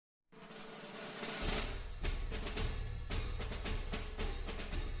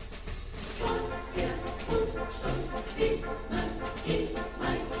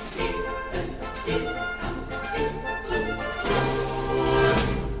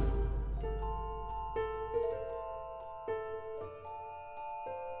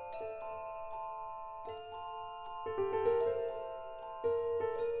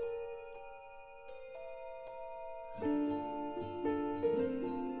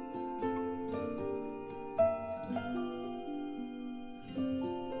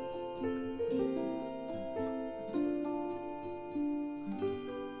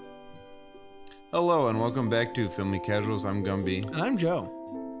Hello and welcome back to Filmy Casuals. I'm Gumby, And I'm Joe.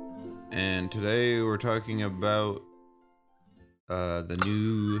 and today we're talking about the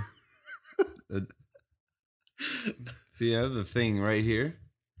new. See, I have the thing right here.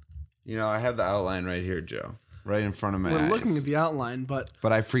 You know, I have the outline right here, Joe, right in front of my We're eyes. looking at the outline, but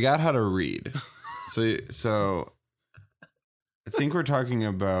But I forgot how to read. So I think we're talking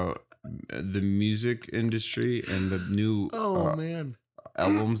about the music industry and the new man.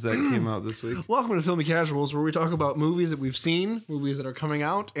 albums that came out this week. Welcome to Filmy Casuals, where we talk about movies that we've seen, movies that are coming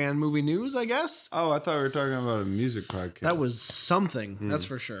out, and movie news, I guess. Oh, I thought we were talking about a music podcast. That was something, that's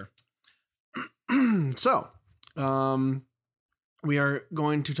for sure. So, we are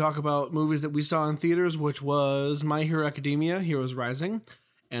going to talk about movies that we saw in theaters, which was My Hero Academia, Heroes Rising,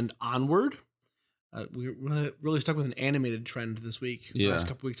 and Onward. We really stuck with an animated trend this week, the last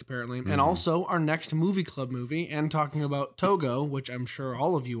couple weeks apparently. And also our next movie club movie, and talking about Togo, which I'm sure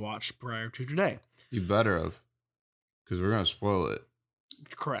all of you watched prior to today. You better have, because we're going to spoil it.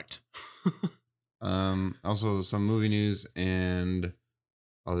 Correct. Also some movie news and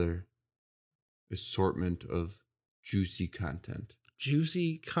other assortment of juicy content.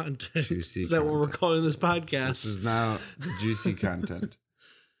 Juicy content. Juicy Is that what we're content. calling this podcast? This is now the juicy content.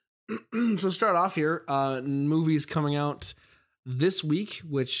 So start off here. Movies coming out this week,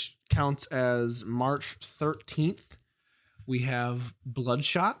 which counts as March 13th. We have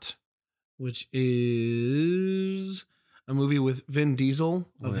Bloodshot, which is a movie with Vin Diesel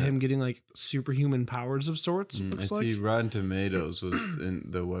of him getting like superhuman powers of sorts. I see Rotten Tomatoes was in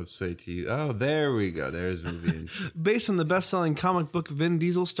the website to you. Oh, there we go. There's movie. Based on the best-selling comic book, Vin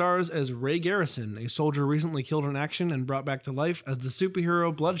Diesel stars as Ray Garrison, a soldier recently killed in action and brought back to life as the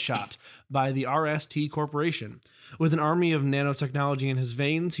superhero Bloodshot by the RST Corporation. With an army of nanotechnology in his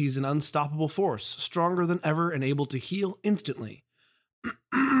veins, he's an unstoppable force, stronger than ever and able to heal instantly.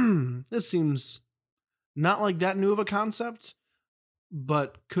 This seems not like that new of a concept,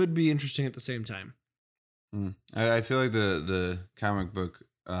 but could be interesting at the same time. I feel like the comic book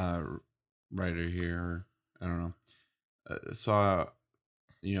writer here, I don't know, saw,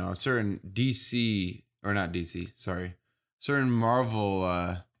 a certain certain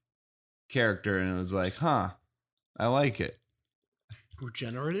Marvel character, and it was like, I like it.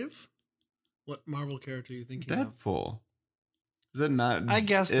 Regenerative? What Marvel character are you thinking of? Deadpool. Is that not? I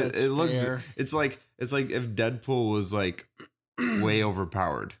guess that's fair. It's like if Deadpool was like way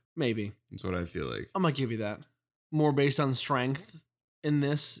overpowered. Maybe. That's what I feel like. I might give you that. More based on strength in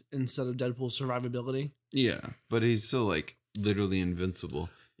this instead of Deadpool's survivability. Yeah, but he's still like literally invincible.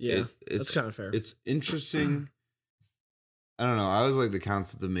 Yeah, that's kind of fair. It's interesting. I don't know. I always like the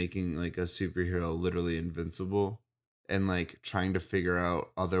concept of making like a superhero literally invincible and like trying to figure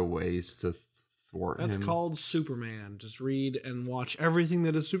out other ways to thwart him. That's called Superman. Just read and watch everything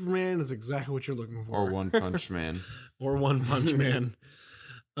that is Superman is exactly what you're looking for. Or One Punch Man. Or One Punch Man.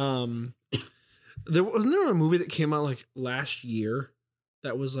 Wasn't there a movie that came out like last year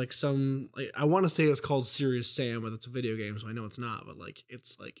that was like I want to say it was called Serious Sam, but it's a video game, so I know it's not. But like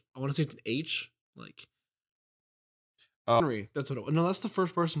it's like I want to say it's an H, like Henry. That's what it was. No, that's the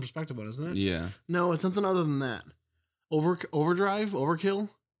first person perspective one, isn't it? Yeah. No, it's something other than that. Overdrive, Overkill.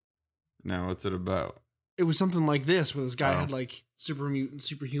 Now, what's it about? It was something like this, where this guy had like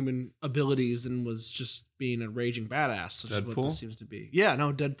superhuman abilities and was just being a raging badass. Which is what this seems to be. Yeah,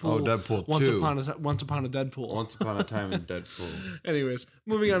 no, Deadpool. Oh, Deadpool 2. Once upon a Deadpool. Once upon a time in Deadpool. Anyways,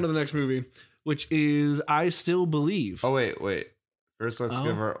 moving on to the next movie, which is I Still Believe. Oh, wait. First, let's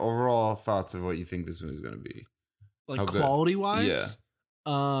give our overall thoughts of what you think this movie is going to be. Like quality-wise?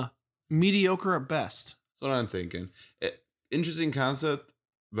 Yeah. Mediocre at best. That's what I'm thinking. Interesting concept,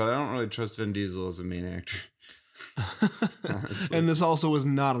 but I don't really trust Vin Diesel as a main actor. And this also was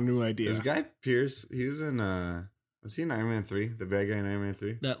not a new idea. This guy Pierce, he was in was he in Iron Man 3? The bad guy in Iron Man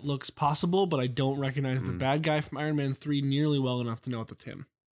 3? That looks possible, but I don't recognize the bad guy from Iron Man 3 nearly well enough to know if that's him.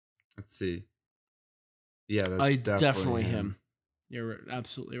 Let's see. Yeah, that's definitely him. You're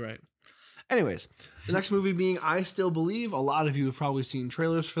absolutely right. Anyways, the next movie being I Still Believe. A lot of you have probably seen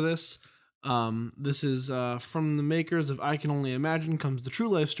trailers for this. This is from the makers of I Can Only Imagine comes the true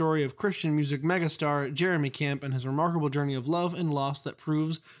life story of Christian music megastar Jeremy Camp and his remarkable journey of love and loss that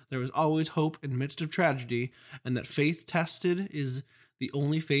proves there is always hope in the midst of tragedy and that faith tested is the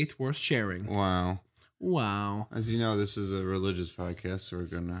only faith worth sharing. Wow. As you know, this is a religious podcast, so we're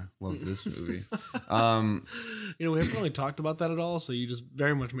gonna love this movie. We haven't really talked about that at all, so you just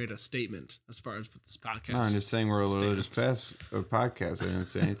very much made a statement as far as with this podcast. No, I'm just saying we're a religious podcast. I didn't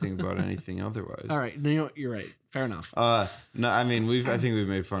say anything about anything otherwise. All right, no, you're right. Fair enough. No, I mean I think we've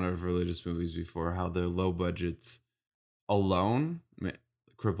made fun of religious movies before, how their low budgets alone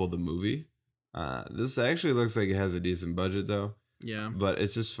cripple the movie. This actually looks like it has a decent budget though. Yeah. But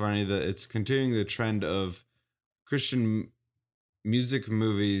it's just funny that it's continuing the trend of Christian music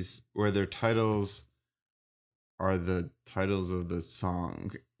movies where their titles are the titles of the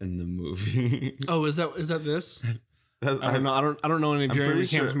song in the movie. Oh, is that this? I don't know. I don't know any of I'm Jeremy pretty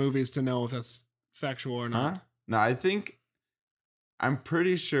Camp's sure- movies to know if that's factual or not. Huh? No, I'm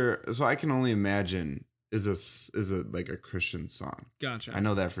pretty sure. So I can only imagine is a like a Christian song. Gotcha. I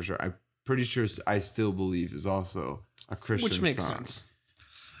know that for sure. I'm pretty sure I Still Believe is also a Christian Which makes song. sense.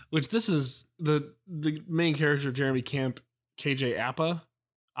 Which this is the main character of Jeremy Camp, KJ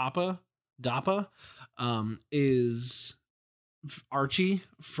Dappa, is Archie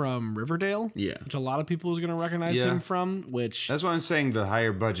from Riverdale, Yeah. which a lot of people is going to recognize Yeah. him from. Which That's why I'm saying the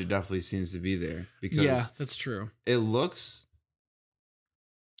higher budget definitely seems to be there because yeah, that's true. it looks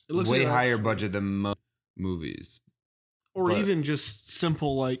It looks way like it higher actually- budget than most movies. or but- even just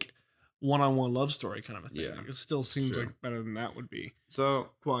simple like one-on-one love story kind of a thing. Yeah. It still seems Sure. like better than that would be. So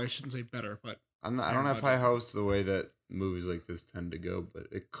Well, I shouldn't say better, but I don't Higher have high budget. hopes the way that movies like this tend to go, but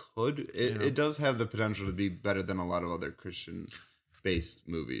it could. Yeah. It does have the potential to be better than a lot of other Christian-based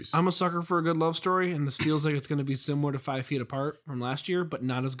movies. I'm a sucker for a good love story, and this feels like it's going to be similar to 5 Feet Apart from last year, but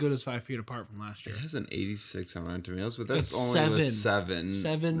not as good as 5 Feet Apart from last year. It has an 86 on Rotten Tomatoes, but that's It's only with seven. 7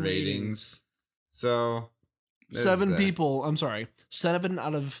 7 ratings. So there's 7 that. people, I'm sorry, 7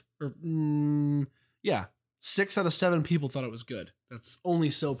 out of, 6 out of 7 people thought it was good. That's only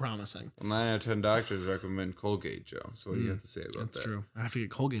so promising. Well, 9 out of 10 doctors recommend Colgate, Joe. So what do you have to say about That's that? true. I have to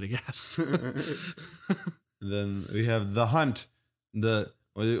get Colgate, I guess. Then we have The Hunt.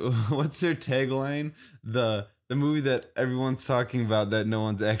 What's their tagline? The movie that everyone's talking about that no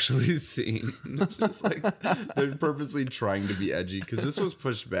one's actually seen. Just like they're purposely trying to be edgy because this was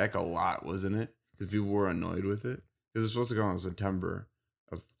pushed back a lot, wasn't it? Because people were annoyed with it. Because it's supposed to come out in September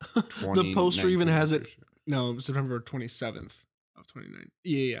of 2019. The poster even has it. I'm pretty No, September 27th of 2019.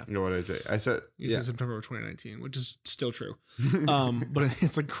 Yeah. sure. You know what I say? I said You yeah. said September of 2019, which is still true. But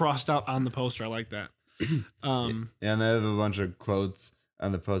it's like crossed out on the poster. I like that. Yeah, and they have a bunch of quotes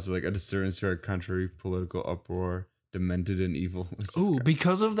on the poster like a disturbance to our country, political uproar, demented and evil. which is Ooh, kinda-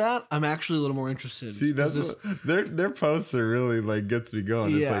 because of that, I'm actually a little more interested. See, that's this. what, their poster really like gets me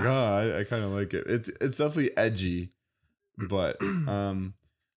going. It's Yeah. like, oh, I kind of like it. It's definitely edgy, but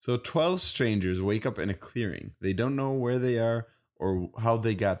so 12 strangers wake up in a clearing. They don't know where they are or how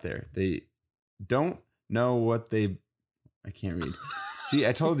they got there. They don't know what they. I can't read. See,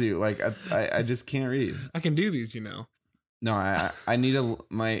 I told you, like I just can't read. I can do these, you know. No, I need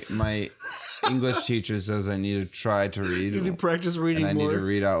my English teacher says I need to try to read. You need to practice reading and I more. need to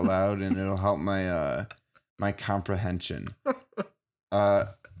read out loud, and it'll help my my comprehension.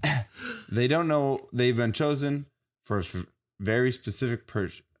 They don't know they've been chosen for a very specific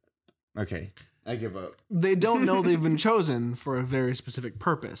purpose. Okay, I give up. They don't know they've been chosen for a very specific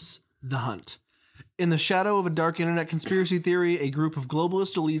purpose: the hunt. In the shadow of a dark internet conspiracy theory, a group of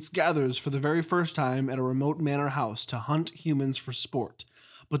globalist elites gathers for the very first time at a remote manor house to hunt humans for sport.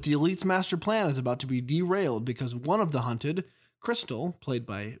 But the elite's master plan is about to be derailed because one of the hunted, Crystal, played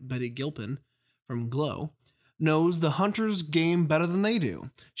by Betty Gilpin from Glow, knows the hunter's game better than they do.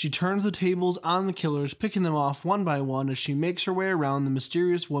 She turns the tables on the killers, picking them off one by one as she makes her way around the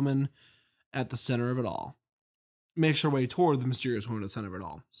mysterious woman at the center of it all. Makes her way toward the mysterious woman at the center of it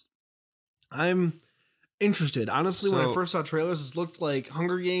all. I'm interested. Honestly, when I So- first saw trailers, this looked like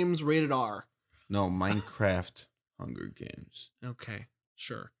Hunger Games rated R. No, Minecraft Hunger Games. Okay,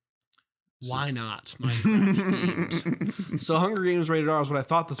 sure. Why not? Minecraft themed. So Hunger Games rated R is what I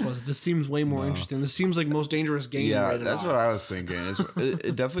thought this was. This seems way more No. interesting. This seems like most dangerous game Yeah, rated that's R. what I was thinking.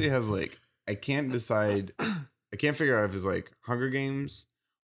 It definitely has like I can't decide. I can't figure out if it's like Hunger Games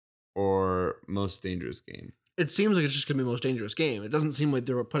or Most Dangerous Game. It seems like it's just going to be most dangerous game. It doesn't seem like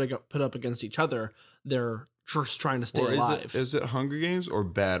they were put up against each other. They're just trying to stay Or alive. is it Hunger Games or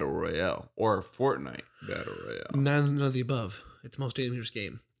Battle Royale or Fortnite Battle Royale None of the above. It's most dangerous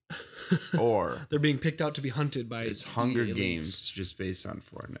game. or They're being picked out to be hunted by it's the Hunger elites. Games just based on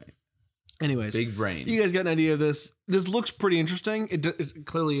Fortnite? Anyways, Big brain. you guys got an idea of this? This looks pretty interesting. It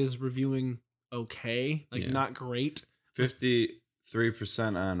clearly is reviewing okay, like Yeah. not great.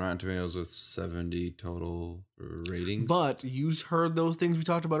 53% on Rotten Tomatoes with 70 total ratings. But you heard those things we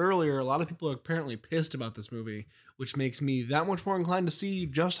talked about earlier. A lot of people are apparently pissed about this movie, which makes me that much more inclined to see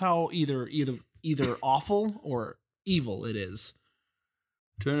just how either awful or evil it is.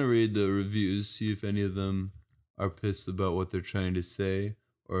 Trying to read the reviews, see if any of them are pissed about what they're trying to say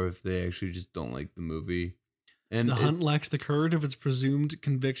or if they actually just don't like the movie. And The hunt lacks the courage of its presumed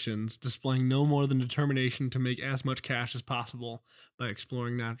convictions, displaying no more than determination to make as much cash as possible by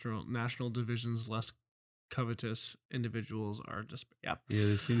exploring national divisions. Less covetous individuals are just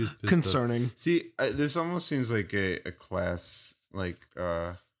they seem just pissed concerning. off. See, this almost seems like a class, like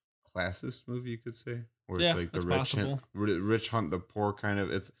classist movie, you could say, where it's like the rich hunt the poor kind of.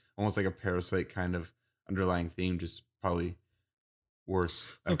 It's almost like a Parasite kind of underlying theme, just probably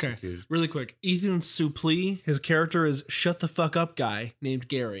worse executed. Okay, really quick. Ethan Suplee, his character is shut the fuck up guy named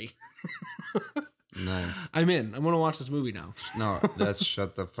Gary. Nice. I'm in. I'm gonna watch this movie now. No, that's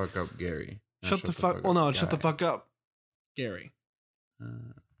shut the fuck up, Gary. Shut the fuck. Well, no, it's shut the fuck up, Gary.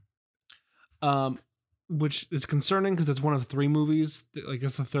 Which is concerning because it's one of 3 movies. Like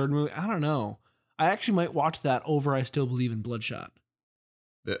it's the 3rd movie. I don't know. I actually might watch that over I Still Believe in Bloodshot.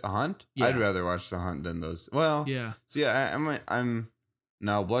 The Hunt? Yeah. I'd rather watch The Hunt than those. Well, yeah. See, I'm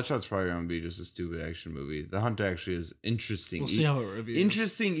no, Bloodshot's probably gonna be just a stupid action movie. The Hunt actually is interesting. We'll see how it reviews.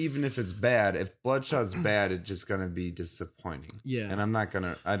 Interesting, even if it's bad. If Bloodshot's bad, it's just gonna be disappointing. Yeah, and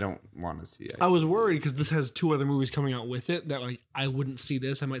I don't want to see it. I was worried because this has 2 other movies coming out with it that like I wouldn't see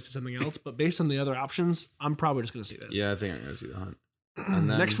this. I might see something else. But based on the other options, I'm probably just gonna see this. Yeah, I think I'm gonna see The Hunt. And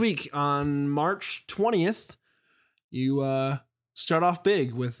then, next week on March 20th, you start off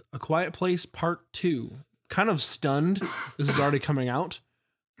big with A Quiet Place Part 2. Kind of stunned. This is already coming out.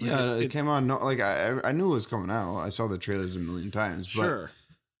 Yeah, it came on. No, like I knew it was coming out. I saw the trailers a million times. But, sure.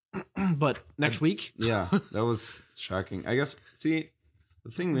 But next week? Yeah, that was shocking. I guess, see, the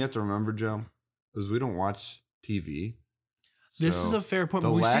thing we have to remember, Joe, is we don't watch TV. This is a fair point.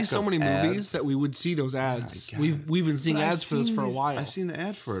 But we see so many movies that we would see those ads. We've been seeing ads for this for a while. I've seen the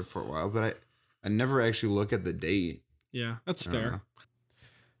ad for it for a while, but I never actually look at the date. Yeah, that's fair.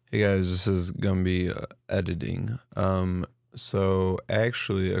 Hey guys, this is gonna be editing. So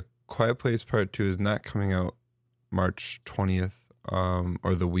actually, A Quiet Place Part 2 is not coming out March 20th,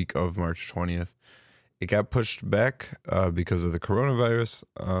 or the week of March 20th. It got pushed back because of the coronavirus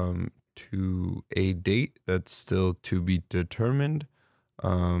to a date that's still to be determined.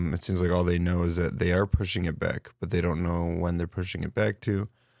 It seems like all they know is that they are pushing it back, but they don't know when they're pushing it back to.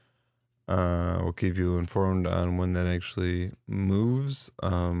 We'll keep you informed on when that actually moves.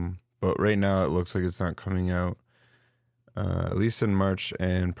 But right now it looks like it's not coming out. At least in March,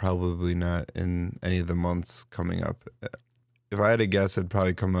 and probably not in any of the months coming up. If I had to guess, it'd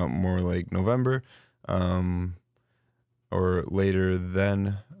probably come out more like November, or later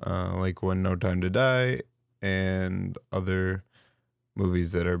then, like when No Time to Die and other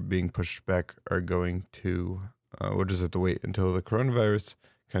movies that are being pushed back are going to. We'll just have to wait until the coronavirus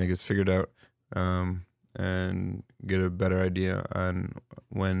kind of gets figured out, and get a better idea on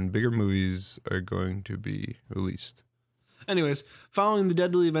when bigger movies are going to be released. Anyways, following the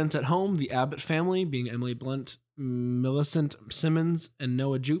deadly events at home, the Abbott family, being Emily Blunt, Millicent Simmons, and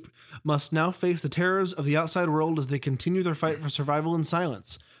Noah Jupe, must now face the terrors of the outside world as they continue their fight for survival in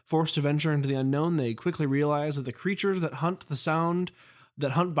silence. Forced to venture into the unknown, they quickly realize that the creatures that hunt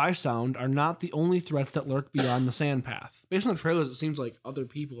by sound are not the only threats that lurk beyond the sand path. Based on the trailers, it seems like other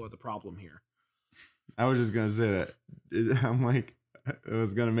people are the problem here. I was just gonna say that. I'm like, I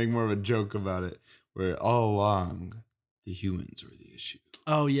was gonna make more of a joke about it, where all along the humans were the issue.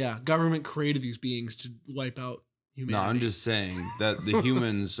 Oh yeah, government created these beings to wipe out humanity. No, I'm just saying that the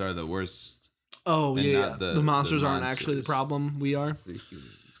humans are the worst. Oh yeah, the monsters aren't monsters. Actually the problem. We are. It's the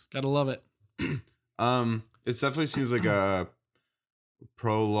humans. Gotta love it. It definitely seems like a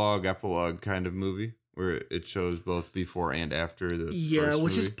prologue, epilogue kind of movie where it shows both before and after the first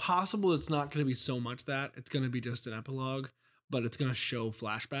which movie. is possible. It's not going to be so much that it's going to be just an epilogue, but it's going to show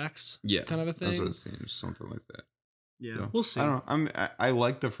flashbacks. Yeah, kind of a thing. That's what it seems, something like that. Yeah, so, we'll see. I don't know. I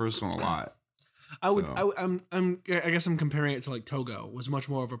like the first one a lot. I guess I'm comparing it to like Togo. Was much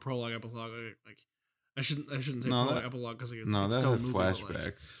more of a prologue epilogue. Like I shouldn't say prologue epilogue because it's that still a had movie,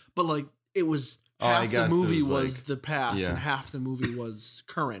 flashbacks. but like it was half the movie was like, the past and half the movie was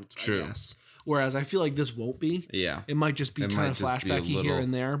current. True. I guess. Whereas I feel like this won't be. Yeah, it might just be kind of flashbacky here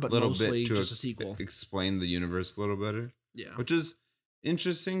and there, but mostly just a sequel. Explain the universe a little better. Yeah, which is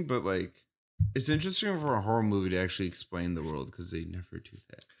interesting, but like it's interesting for a horror movie to actually explain the world because they never do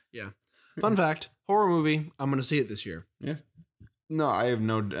that. Yeah. Fun fact: horror movie. I'm gonna see it this year. Yeah. No, I have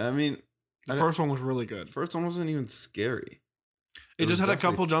no. I mean, the first one was really good. First one wasn't even scary. It just had a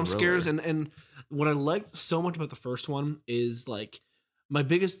couple jump scares, and what I liked so much about the first one is like my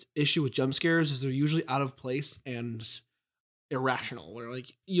biggest issue with jump scares is they're usually out of place and irrational. Where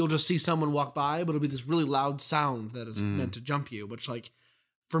like you'll just see someone walk by, but it'll be this really loud sound that is meant to jump you, which like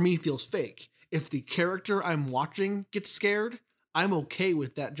for me feels fake. If the character I'm watching gets scared, I'm okay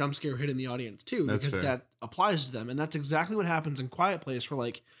with that jump scare hitting the audience too, That's because fair. that applies to them. And that's exactly what happens in Quiet Place, where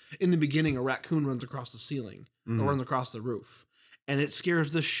like in the beginning, a raccoon runs across the ceiling or runs across the roof, and it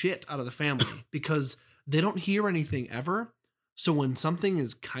scares the shit out of the family because they don't hear anything ever. So when something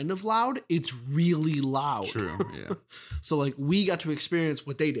is kind of loud, it's really loud. True. Yeah. So like we got to experience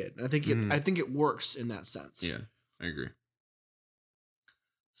what they did. And I think it works in that sense. Yeah. I agree.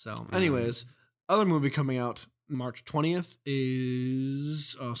 So, anyways, other movie coming out March 20th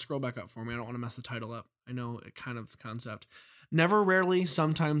is scroll back up for me. I don't want to mess the title up. I know it kind of the concept. Never, rarely,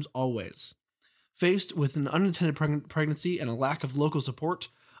 sometimes, always. Faced with an unintended pregnancy and a lack of local support,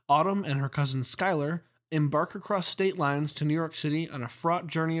 Autumn and her cousin Skylar embark across state lines to New York City on a fraught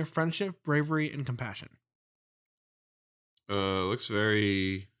journey of friendship, bravery, and compassion. Looks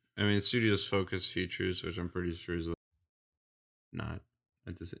very. I mean, Studios Focus features, which I'm pretty sure is not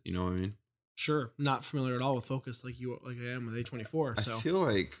at this. You know what I mean? Sure, not familiar at all with Focus like I am with A24. So I feel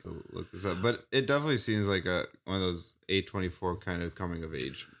like look this up, but it definitely seems like one of those A24 kind of coming of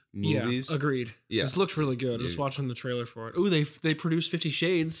age movies. Yeah, agreed. Yeah. This looks really good. I was watching the trailer for it. Ooh, they produced 50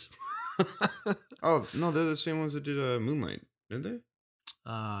 Shades. Oh no, they're the same ones that did Moonlight, didn't they?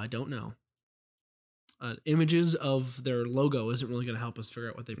 I don't know. Images of their logo isn't really going to help us figure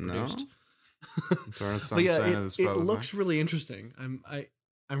out what they produced. But yeah, it looks really interesting.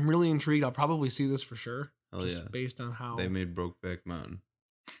 I'm really intrigued. I'll probably see this for sure. Oh yeah, based on how they made Brokeback Mountain.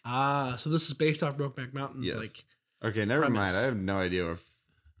 So this is based off Brokeback Mountain's Yes. like. Okay, never premise. mind. I have no idea what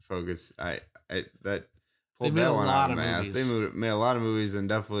Focus. I that pulled made that a one lot out of of my ass. They movies. made a lot of movies, and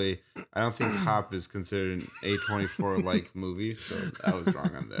definitely, I don't think Hop is considered an A24 like movie. So I was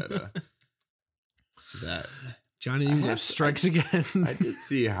wrong on that. That Johnny I English have- strikes again. I did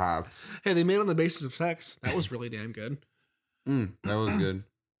see Hop. Hey, they made it on the basis of sex. That was really damn good. That was good.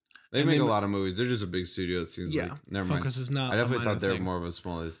 They And make they a ma- lot of movies. They're just a big studio. It seems Yeah, like. Never mind. Focus is not. I definitely a minor thought they were thing. more of a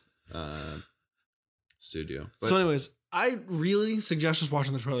smaller studio. But So, anyways, I really suggest just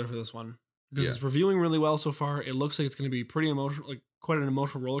watching the trailer for this one because Yeah. it's reviewing really well so far. It looks like it's going to be pretty emotional, like quite an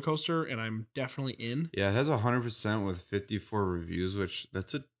emotional roller coaster, and I'm definitely in. yeah, it has 100% with 54 reviews, which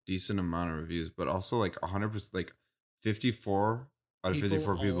that's a decent amount of reviews, but also like 100%, like 54 out of People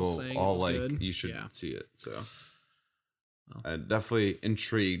 54 all people saying it all was like good. you should Yeah. see it. So Oh. I'm definitely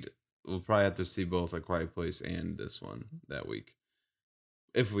intrigued. We'll probably have to see both A Quiet Place and this one that week.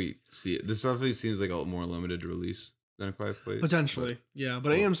 If we see it. This definitely seems like a more limited release than A Quiet Place. Potentially, yeah. But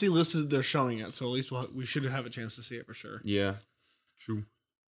Well- AMC listed they're showing it, so at least we should have a chance to see it for sure. But yeah. True.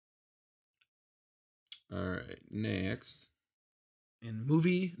 All right. Next. In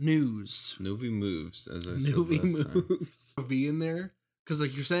movie news, Movie moves, as I said movie last time. moves. A V in there because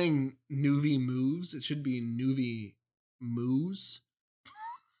like you're saying, Nuvi moves. It should be Nuvi moves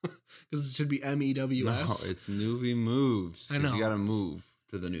because it should be MEWS. No, it's Nuvi moves. I 'Cause know. You gotta move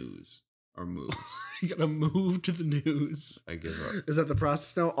to the news. Or moves. You gotta move to the news. I give up. Is that the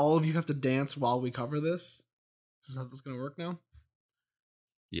process now? All of you have to dance while we cover this? Is this how this is gonna work now?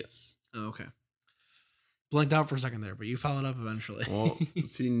 Yes. Oh, okay. Blanked out for a second there, but you followed up eventually. Well,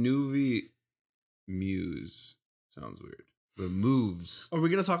 see, Nuvi Muse sounds weird. But moves. Are we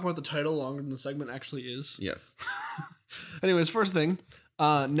gonna talk about the title longer than the segment actually is? Yes. Anyways, first thing,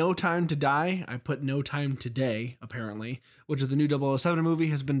 No Time to Die. I put No Time Today, apparently, which is the new 007 movie,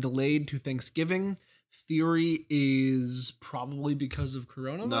 has been delayed to Thanksgiving. Theory is probably because of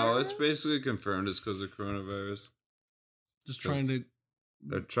coronavirus. No, it's basically confirmed it's because of coronavirus. just trying to.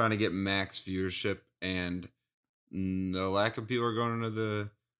 They're trying to get max viewership, and the lack of people are going into the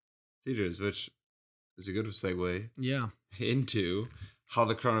theaters, which is a good segue Yeah. into how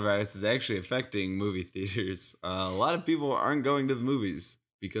the coronavirus is actually affecting movie theaters. A lot of people aren't going to the movies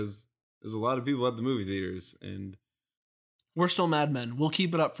because there's a lot of people at the movie theaters, and We're still Mad Men. We'll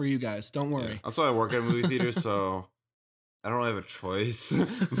keep it up for you guys. Don't yeah. worry. Also, I work at a movie theater, so I don't really have a choice.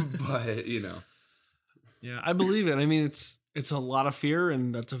 But Yeah, I believe it. I mean, it's a lot of fear,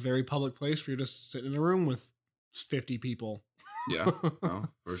 and that's a very public place where you're just sitting in a room with 50 people. yeah, no,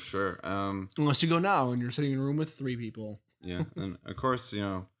 for sure. Unless you go now and you're sitting in a room with 3 people. Yeah, and of course,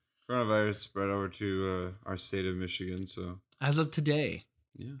 coronavirus spread over to our state of Michigan. So As of today.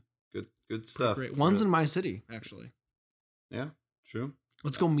 yeah, good stuff. Great. One's in my city, actually. Yeah, true.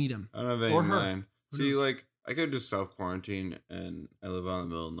 Let's go meet him. I don't have any Or in her. mind. Who See, knows? like I could just self quarantine, and I live out in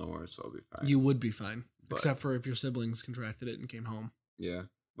the middle of nowhere, so I'll be fine. You would be fine. But- Except for if your siblings contracted it and came home. Yeah,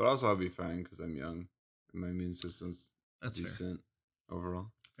 but also I'll be fine because I'm young and my immune system's That's decent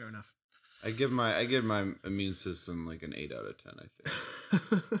overall. fair. Fair enough. I give my immune system like an 8 out of 10.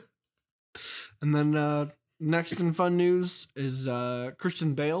 I think. And then next in fun news is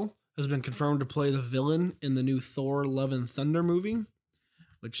Christian Bale has been confirmed to play the villain in the new Thor: Love and Thunder movie,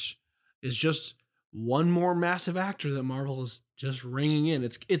 which is just one more massive actor that Marvel is just ringing in.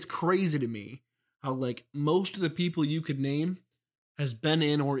 It's crazy to me how like most of the people you could name has been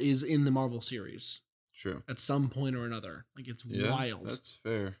in or is in the Marvel series True. at some point or another. Like it's wild. That's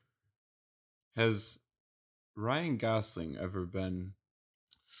fair. Has Ryan Gosling ever been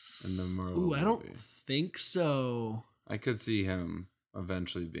in the Marvel Ooh, I don't movie? think so. I could see him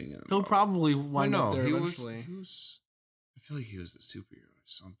eventually being in the He'll Marvel. probably wind up there he eventually. I feel like he was a superhero or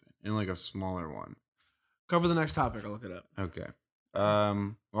something. In like a smaller one. Cover the next topic. I'll look it up. Okay.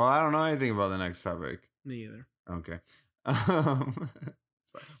 Well, I don't know anything about the next topic. Me either. Okay.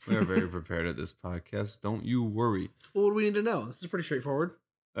 We are very prepared at this podcast. Don't you worry. Well, what do we need to know? This is pretty straightforward.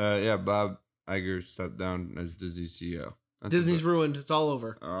 Yeah, Bob Iger stepped down as Disney CEO. That's Disney's ruined. It's all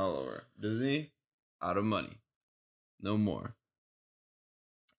over. all over. Disney, out of money. No more.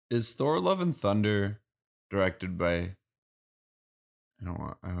 Is Thor: Love and Thunder directed by?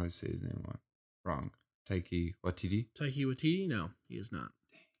 I always say his name wrong. Taiki Waititi. Taiki Waititi? No, he is not.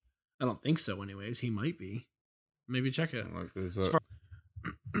 I don't think so. Anyways, he might be. Maybe check it. Look this As up.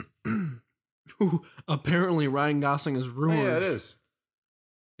 Ooh, apparently, Ryan Gosling is Oh, rumored. yeah, it is.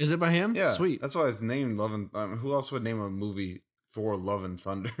 Is it by him? Yeah, Sweet. That's why it's named Love and. Who else would name a movie Thor: Love and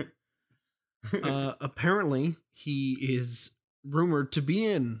Thunder? Apparently, he is rumored to be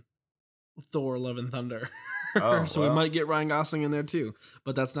in Thor: Love and Thunder. Oh, So we well. might get Ryan Gosling in there too,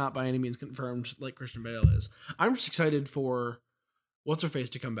 but that's not by any means confirmed like Christian Bale is. I'm just excited for what's her face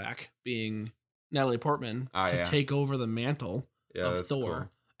to come back, being Natalie Portman, to Yeah. take over the mantle Yeah, of that's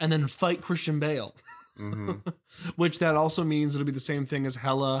Thor and then fight Christian Bale. Cool. Hmm. Which that also means it'll be the same thing as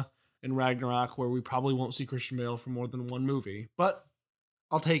Hela and Ragnarok, where we probably won't see Christian Bale for more than one movie, but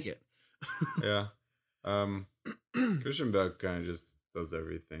I'll take it. Yeah. Christian Bale kind of just does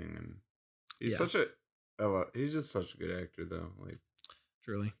everything, and he's Yeah. he's just such a good actor, though. Like,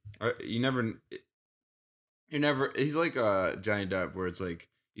 Truly. you're never. He's like Johnny Depp, where it's like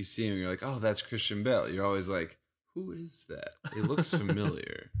you see him, you're like, oh, that's Christian Bale. You're always like, who is that? It looks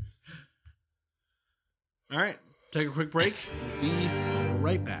familiar. All right, take a quick break. We'll be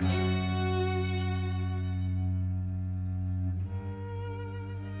right back.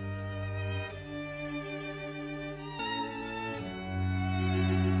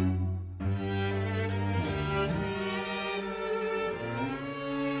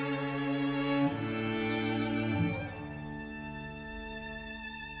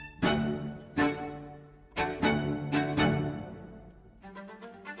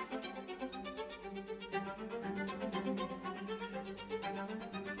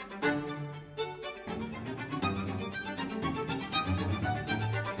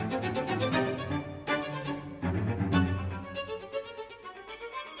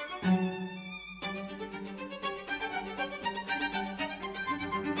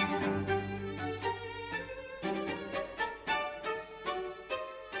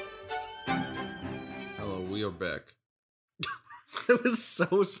 Hello, we are back. It was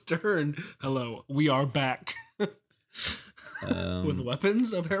so stern. Hello, we are back. With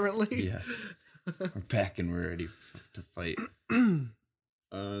weapons, apparently. Yes, we're back and we're ready to fight.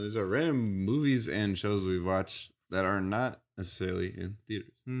 These are random movies and shows we've watched that are not necessarily in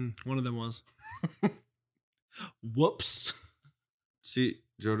theaters. One of them was. Whoops. See,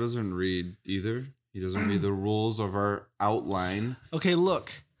 Joe doesn't read either. He doesn't read the rules of our outline. Okay,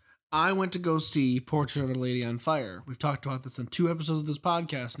 look. I went to go see Portrait of a Lady on Fire. We've talked about this in 2 episodes of this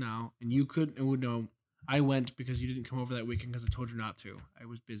podcast now, and you couldn't. No, I went because you didn't come over that weekend because I told you not to. I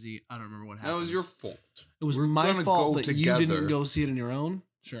was busy. I don't remember what happened. That was your fault. It was We're my gonna fault go that you together. didn't go see it on your own.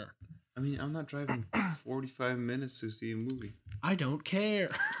 Sure. I mean, I'm not driving 45 minutes to see a movie. I don't care.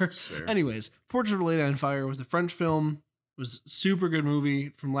 That's fair. Anyways, Portrait of a Lady on Fire was a French film. It was a super good movie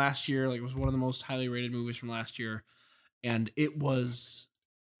from last year. Like, it was one of the most highly rated movies from last year. And it was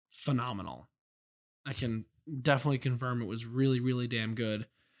phenomenal. I can definitely confirm it was really, really damn good.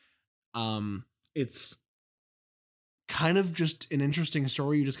 It's kind of just an interesting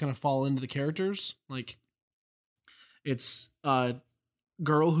story. You just kind of fall into the characters. Like, it's a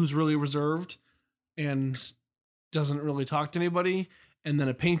girl who's really reserved and doesn't really talk to anybody, and then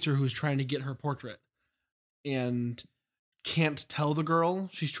a painter who's trying to get her portrait and can't tell the girl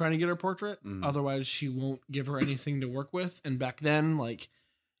she's trying to get her portrait, otherwise she won't give her anything to work with. And back then, like,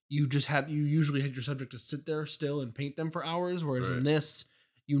 you usually had your subject to sit there still and paint them for hours, whereas in this,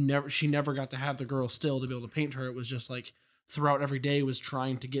 she never got to have the girl still to be able to paint her. It was just like throughout every day was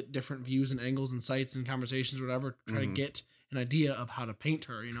trying to get different views and angles and sights and conversations or whatever, try to get an idea of how to paint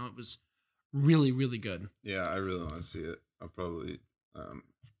her. You know, it was really, really good. Yeah, I really want to see it. I'll probably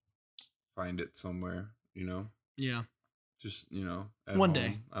find it somewhere, Yeah. just, at One home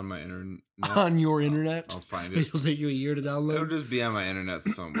day. on my internet. On your internet? I'll find it. It'll take you a year to It'll download. just be on my internet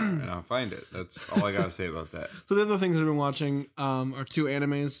somewhere and I'll find it. That's all I got to say about that. So the other things I've been watching are 2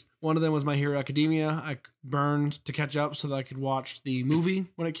 animes. One of them was My Hero Academia. I burned to catch up so that I could watch the movie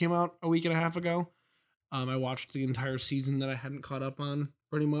when it came out a week and a half ago. I watched the entire season that I hadn't caught up on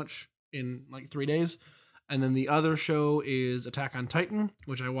pretty much in like 3 days. And then the other show is Attack on Titan,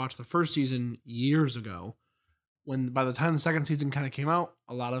 which I watched the first season years ago. When by the time the second season kind of came out,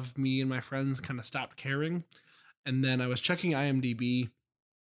 a lot of me and my friends kind of stopped caring. And then I was checking IMDb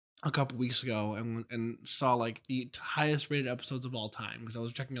a couple weeks ago and saw like the highest rated episodes of all time, because I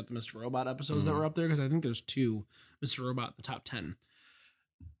was checking out the Mr. Robot episodes that were up there, because I think there's 2 Mr. Robot in the top 10.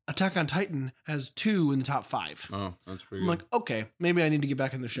 Attack on Titan has 2 in the top 5. Oh, that's pretty I'm good. like, okay, maybe I need to get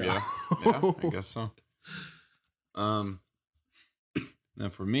back in the show. Yeah, I guess so. Now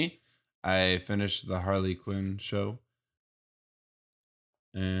for me, I finished the Harley Quinn show,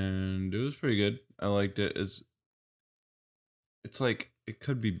 and it was pretty good. I liked it. It's like it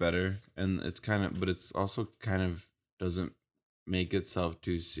could be better, and but it's also kind of doesn't make itself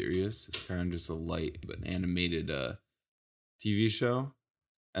too serious. It's kind of just a light but animated TV show.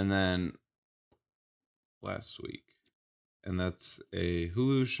 And then last week, and that's a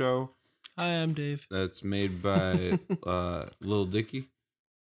Hulu show. Hi, I'm Dave. That's made by Lil Dicky,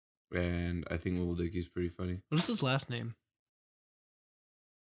 and I think Lil Dicky's pretty funny. What is his last name?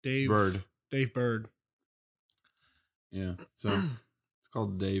 Dave Bird. Dave Bird. Yeah. So it's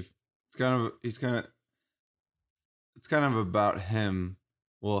called Dave. It's kind of about him.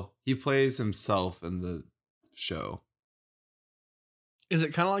 Well, he plays himself in the show. Is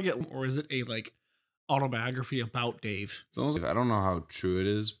it kind of like it, or is it a like autobiography about Dave? It's almost I don't know how true it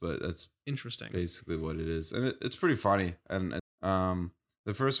is, but that's Interesting. basically what it is, and it's pretty funny. And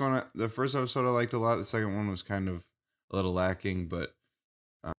the first episode I liked a lot. The second one was kind of a little lacking, but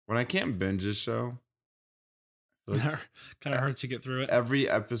when I can't binge a show, like, Kind of hurts to get through it. every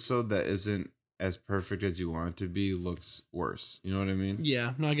episode that isn't as perfect as you want it to be looks worse. You know what I mean?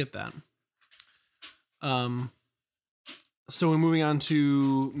 Yeah, no, I get that. So we're moving on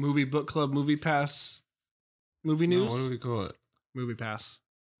to movie book club, movie pass, movie No, news. what do we call it? Movie pass.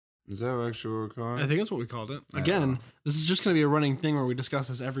 Is that actually what we're calling I it? think that's what we called it. I don't Again, know. this is just going to be a running thing where we discuss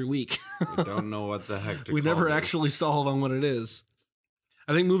this every week. We don't know what the heck to We call never this. actually solve on what it is.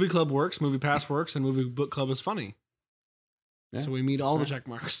 I think movie club works, movie pass works, and movie book club is funny. Yeah, So we meet all the that's check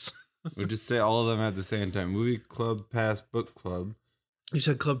marks. We just say all of them at the same time. Movie club, pass, book club. You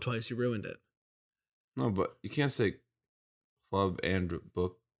said club twice. You ruined it. No, but you can't say club and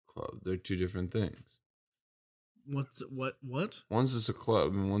book club. They're 2 different things. What? One's just a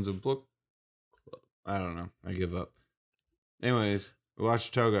club and one's a book club. I don't know. I give up. Anyways, we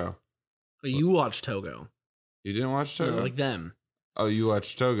watched Togo. Oh, you watched Togo. You didn't watch No, Togo? like them. Oh, you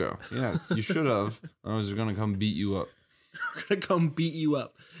watched Togo. Yes, you should have. I was going to come beat you up. We're gonna come beat you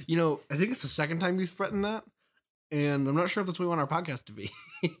up. You know, I think it's the second time you've threatened that, and I'm not sure if that's what we want our podcast to be.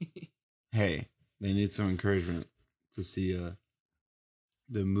 Hey, they need some encouragement to see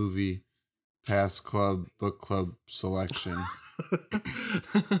the movie pass club, book club selection.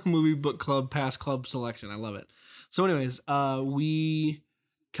 Movie book club pass club selection. I love it. So, anyways, we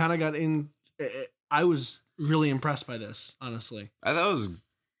kind of got in. I was really impressed by this, honestly. I thought it was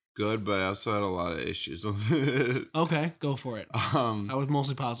good, but I also had a lot of issues with it. Okay, go for it. I was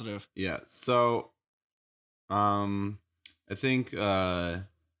mostly positive. Yeah. So, I think my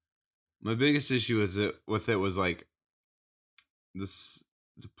biggest issue with it was like the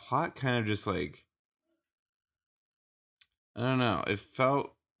plot kind of just like, I don't know. It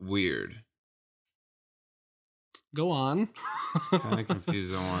felt weird. Go on. Kind of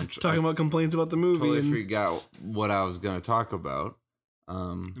confused on what Talking about complaints about the movie. Totally and forgot what I was gonna talk about.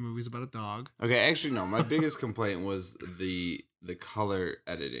 the movie's about a dog. Okay, actually no. My biggest complaint was the color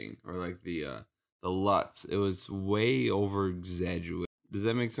editing, or like the LUTs. It was way over exaggerated. Does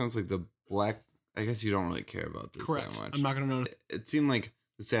that make sense? Like the black. I guess you don't really care about this Correct. that much. I'm not gonna notice. It seemed like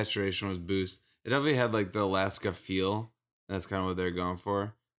the saturation was boost. It definitely had like the Alaska feel. That's kind of what they're going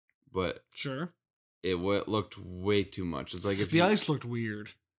for, but Sure. it looked way too much. It's like if The you, ice looked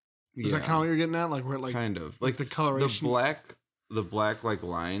weird. Is that yeah, kind of what you're getting at? Like where like kind of like the coloration. the black like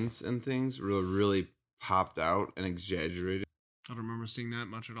lines and things really popped out and exaggerated. I don't remember seeing that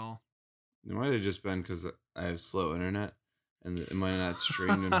much at all. It might have just been because I have slow internet and it might not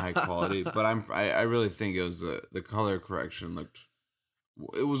streamed in high quality. But I really think it was the color correction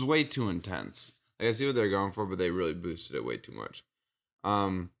it was way too intense. Like I see what they're going for, but they really boosted it way too much.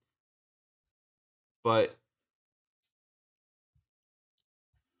 But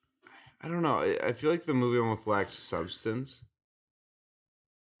I don't know. I feel like the movie almost lacked substance.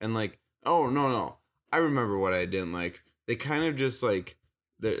 And like, oh no, I remember what I didn't like. They kind of just like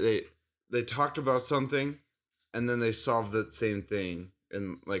they talked about something, and then they solved that same thing,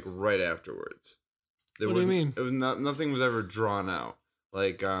 and like right afterwards. What do you mean? It was nothing was ever drawn out.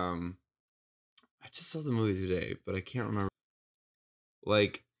 Like I just saw the movie today, but I can't remember.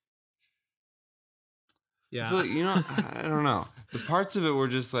 Like, Yeah. I feel like, I don't know. The parts of it were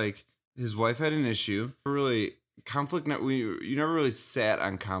just like his wife had an issue. Really, conflict. You never really sat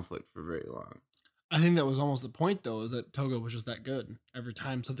on conflict for very long. I think that was almost the point, though, is that Togo was just that good. Every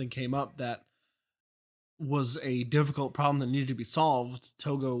time something came up that was a difficult problem that needed to be solved,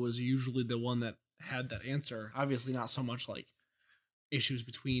 Togo was usually the one that had that answer. Obviously, not so much like issues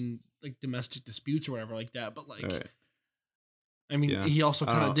between like domestic disputes or whatever like that, but like, Right. I mean, Yeah. he also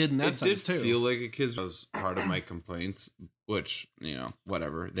kind of did in that it sense did too. feel like a kid's was part of my complaints, which,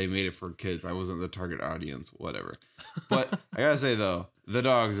 whatever. They made it for kids. I wasn't the target audience, whatever. But I gotta say, though, the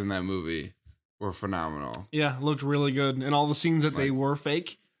dogs in that movie were phenomenal. Yeah, looked really good, and all the scenes that they Like- were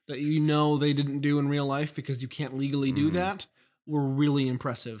fake that they didn't do in real life because you can't legally do that were really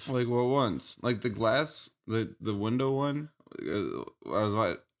impressive. Like, what ones? Like the glass, the window one? I was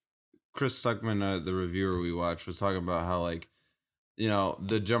like, Chris Stuckman, the reviewer we watched, was talking about how, like,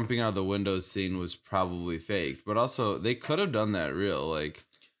 the jumping out the window scene was probably fake, but also they could have done that real. Like,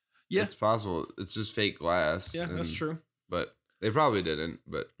 Yeah. it's possible. It's just fake glass. Yeah, that's and- true. But they probably didn't.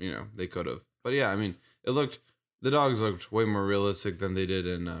 But they could have. But yeah, I mean, the dogs looked way more realistic than they did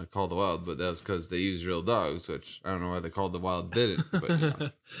in Call of the Wild. But that's because they used real dogs, which I don't know why the Call of the Wild didn't.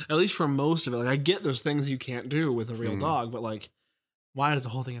 But At least for most of it. Like, I get there's things you can't do with a real Mhm. dog, but like, why does the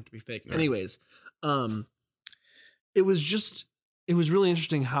whole thing have to be fake? Right. Anyways, it was really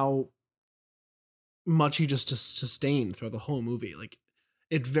interesting how much he just sustained throughout the whole movie. Like,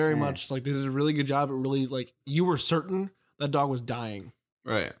 it very much, like, they did a really good job. It really, like, you were certain that dog was dying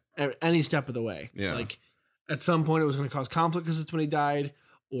right. at any step of the way. Yeah. Like, at some point it was going to cause conflict because it's when he died,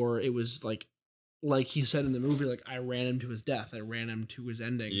 or it was like he said in the movie, like, I ran him to his death. I ran him to his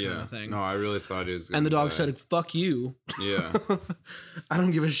ending kind Yeah. of thing. No, I really thought it was. And the gonna dog die. said, fuck you. "Yeah, I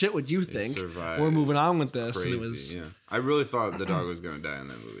don't give a shit what you they think. survived." We're moving on with this. Crazy. And it was, Yeah, I really thought the dog was gonna die in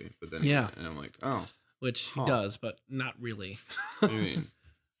that movie, but then Yeah. and I'm like, oh, which Huh. he does, but not really. what do you mean?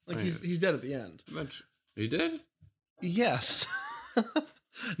 Like, Right. he's dead at the end. He did? Yes.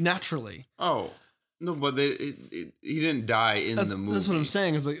 Naturally. Oh no, but he didn't die in the movie. That's what I'm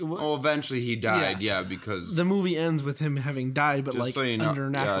saying. Is like, Oh, eventually he died. Yeah, because the movie ends with him having died, but just like so you know, under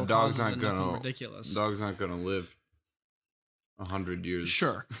natural dog's causes not and nothing gonna ridiculous. dog's not gonna live 100 years.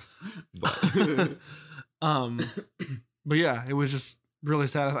 Sure. but But yeah, it was just really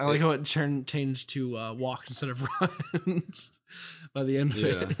sad. I like how it changed to walk instead of runs by the end of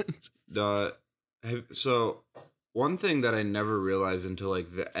Yeah. it. So one thing that I never realized until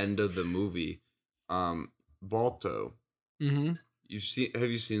like the end of the movie, Balto. Mm-hmm. Have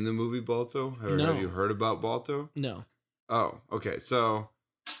you seen the movie Balto? Or No. have you heard about Balto? No. Oh, okay. So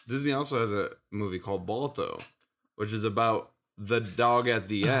Disney also has a movie called Balto, which is about the dog at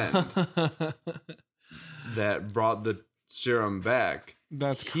the end that brought the serum back.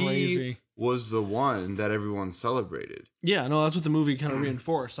 That's He crazy. was the one that everyone celebrated. Yeah, no, that's what the movie kind of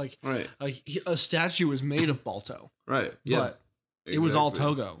reinforced. Like, Right. a statue was made of Balto, Right. Yeah. but it was all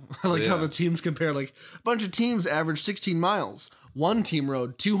exactly. Togo. I like how Yeah. the teams compare. Like, a bunch of teams averaged 16 miles. One team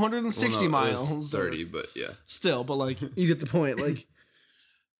rode 260 Well, no, it was miles. 30, but yeah. Still, but like, you get the point. Like,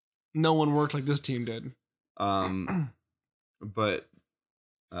 no one worked like this team did. But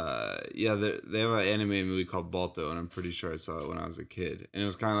yeah, they have an animated movie called Balto, and I'm pretty sure I saw it when I was a kid, and it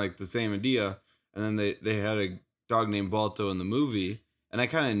was kind of like the same idea. And then they had a dog named Balto in the movie, and I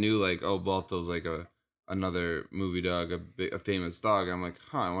kind of knew like, oh, Balto's like another movie dog, a famous dog. I'm like,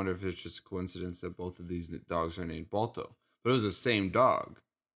 I wonder if it's just a coincidence that both of these dogs are named Balto, but it was the same dog.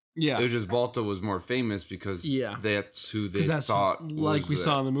 Yeah. It was just Balto was more famous because that's who they Because that's thought like was we the-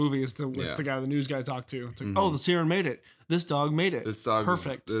 saw in the movie is the Yeah. the guy the news guy talked to. It's like, Mhm. oh, the serum made it. This dog made it. This dog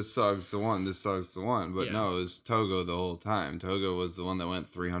Perfect. This dog's the one. This dog's the one. But Yeah. no, it was Togo the whole time. Togo was the one that went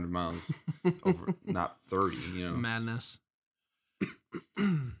 300 miles over, not 30. Madness.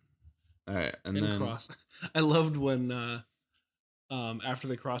 All right, and then cross. I loved when after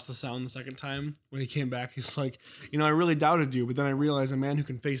they crossed the sound the second time, when he came back, he's like, I really doubted you, but then I realized a man who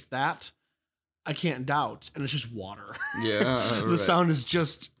can face that, I can't doubt, and it's just water. yeah, The right. sound is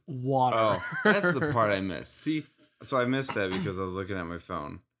just water. Oh, that's the part I missed. See, so I missed that because I was looking at my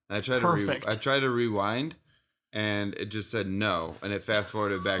phone. And I tried Perfect. I tried to rewind, and it just said no, and it fast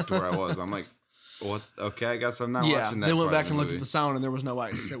forwarded back to where I was. I'm like, What? Okay, I guess I'm not Yeah, watching that. they went part of back and looked at movie. the sound, and there was no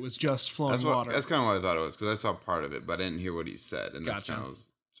ice. It was just flowing That's water. That's kind of what I thought it was because I saw part of it, but I didn't hear what he said, and that's Gotcha. kind of what I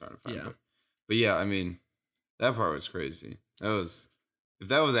was trying to find. Yeah. But yeah, I mean, that part was crazy. If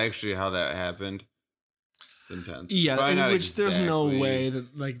that was actually how that happened, it's intense. Yeah, Probably in not which there's no exactly. way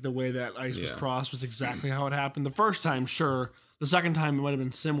that like the way that ice was Yeah. crossed was exactly how it happened. The first time, sure. The second time it might have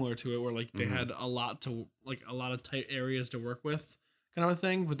been similar to it, where like they Mhm. had a lot of tight areas to work with, kind of a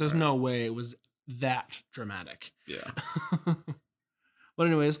thing. But there's Right. no way it was that dramatic. Yeah. But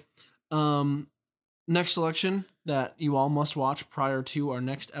anyways, next selection that you all must watch prior to our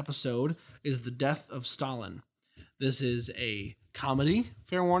next episode is The Death of Stalin. This is a comedy,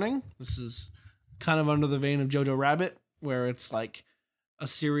 fair warning. This is kind of under the vein of Jojo Rabbit, where it's like a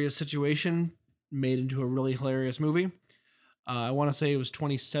serious situation made into a really hilarious movie. I want to say it was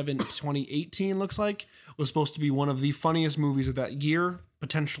 2018, looks like. It was supposed to be one of the funniest movies of that year,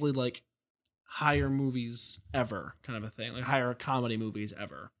 potentially like higher movies ever, kind of a thing, like higher comedy movies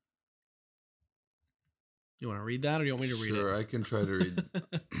ever. You want to read that, or do you want me to read Sure, it? I can try to read.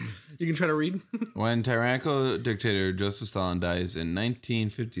 You can try to read. When tyrannical dictator Joseph Stalin dies in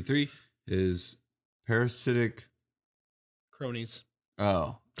 1953, his parasitic Cronies.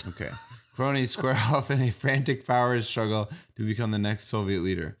 Oh, okay. Cronies square off in a frantic power struggle to become the next Soviet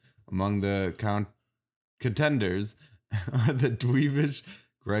leader. Among the contenders are the dweebish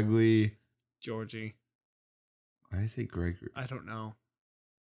Gregory. Georgie. Why did I say Gregory? I don't know.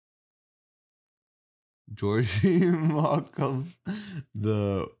 Georgie Malkov,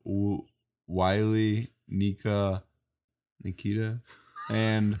 the Wiley Nikita,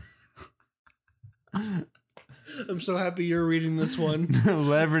 and I'm so happy you're reading this one.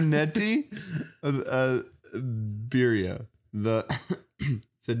 Lavernetti, Beria, the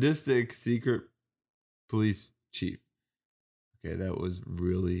sadistic secret police chief. Okay, that was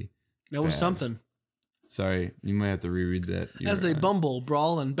really That was bad. something. Sorry, you might have to reread that. As they bumble,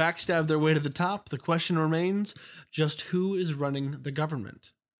 brawl, and backstab their way to the top, the question remains, just who is running the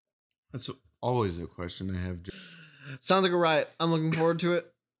government? That's always a question I have. Sounds like a riot. I'm looking forward to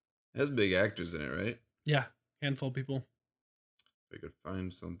it. It has big actors in it, right? Yeah, handful of people. If I could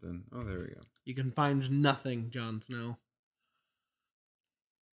find something. Oh, there we go. You can find nothing, Jon Snow.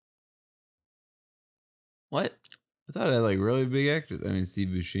 What? I thought I had like really big actors. I mean, Steve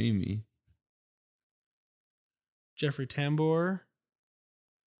Buscemi. Jeffrey Tambor.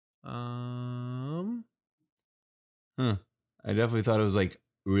 Huh. I definitely thought it was like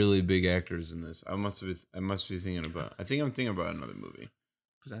really big actors in this. I must be thinking about. I think I'm thinking about another movie.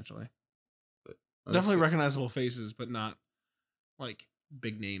 Potentially. But Definitely recognizable faces, but not like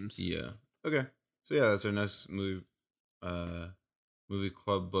big names. Yeah. Okay. So yeah, that's our next movie. Movie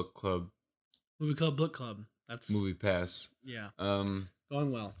club, book club, Movie Club, Book Club. That's movie pass. Yeah. Um,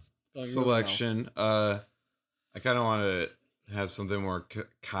 Going well. Going really selection. I kind of want to have something more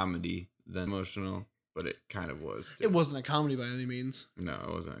comedy than emotional, but it kind of was. well. Too. It wasn't a comedy by any means. No,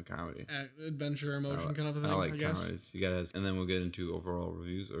 it wasn't a comedy. Adventure, emotion, kind of a thing. I like guess. comedies. You gotta, and then we'll get into overall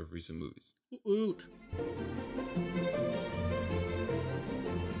reviews of recent movies. Oot.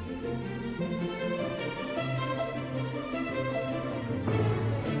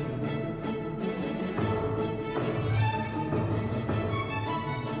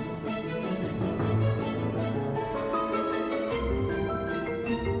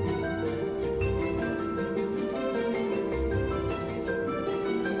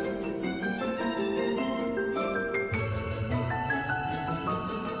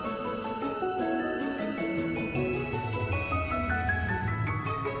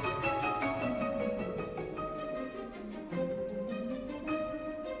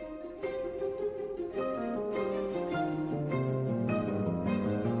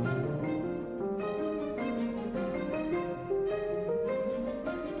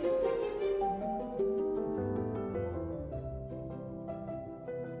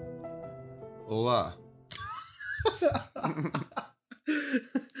 Hola.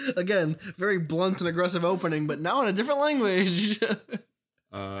 Again, very blunt and aggressive opening, but now in a different language.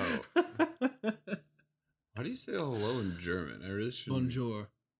 How do you say hello in German? I really should. Bonjour.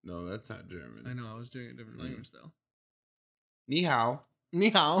 No, that's not German. I know, I was doing a different language though. Ni hao. Ni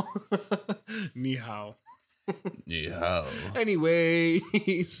hao. Ni hao. Ni hao.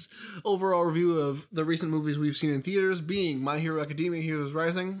 Anyways, overall review of the recent movies we've seen in theaters being My Hero Academia, Heroes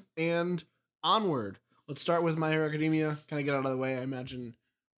Rising, and Onward. Let's start with My Hero Academia. Kind of get out of the way. I imagine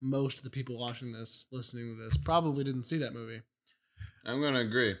most of the people watching this, listening to this, probably didn't see that movie. I'm gonna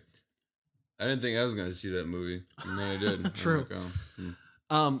agree. I didn't think I was gonna see that movie, and then I did. True. I'm like,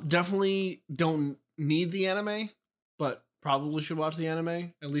 oh, Definitely don't need the anime, but probably should watch the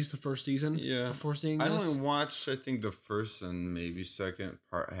anime, at least the first season. Yeah. Before seeing I this. only watched, I think, the first and maybe second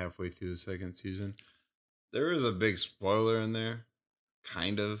part halfway through the second season. There is a big spoiler in there,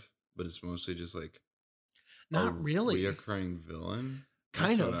 kind of, but it's mostly just like Not really. reoccurring villain.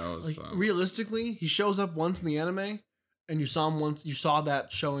 Kind That's of. what I was, Like, realistically, he shows up once in the anime, and you saw him once. You saw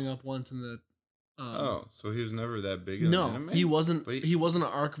that showing up once in the. So he was never that big in No, the anime? he wasn't. But He wasn't an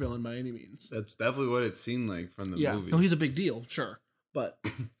arc villain by any means. That's definitely what it seemed like from the Yeah, movie. no, he's a big deal, sure, but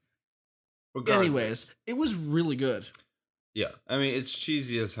Regardless. anyways, it was really good. Yeah, I mean, it's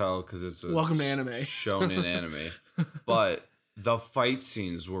cheesy as hell because it's a Welcome to anime. shonen anime, but the fight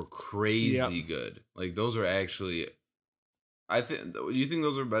scenes were crazy good. Like those are actually, I think. You think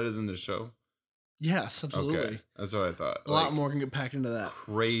those are better than the show? Yes, absolutely. Okay, that's what I thought. A lot more can get packed into that.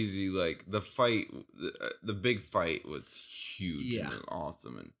 Crazy, like the fight, the big fight was huge Yeah. and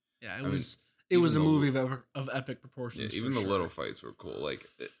awesome, and Yeah, I mean, it was a even the- movie of epic yeah, proportions. even for the sure. little fights were cool. Like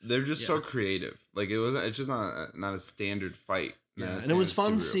they're just so Yeah. creative. Like it's just not a standard fight. not Yeah, a and it was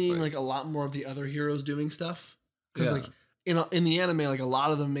standard fun superhero seeing fight. like a lot more of the other heroes doing stuff because Yeah. like in the anime, like a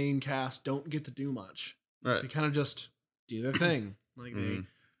lot of the main cast don't get to do much. right. They kind of just do their thing. Like Mhm.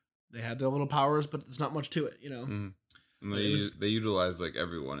 they had their little powers, but there's not much to it, you know. Mhm. And It was- they utilize like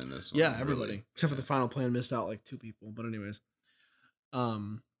everyone in this one. Yeah, everybody really. except for the final plan missed out like 2 people. But anyways,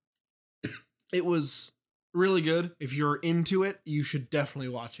 it was really good. If you're into it, you should definitely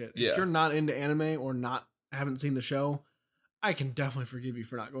watch it. Yeah. If you're not into anime or haven't seen the show, I can definitely forgive you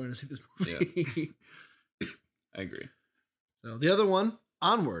for not going to see this movie. I agree. So the other one,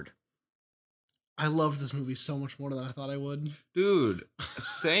 Onward. I loved this movie so much more than I thought I would. Dude,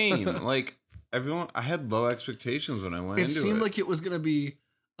 same. Like everyone, I had low expectations when I went It into seemed it. like it was going to be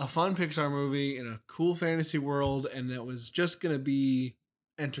a fun Pixar movie in a cool fantasy world, and it was just going to be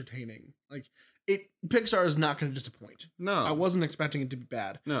entertaining. Like Pixar is not going to disappoint. No, I wasn't expecting it to be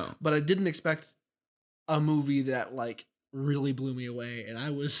bad, no. but I didn't expect a movie that like really blew me away, and I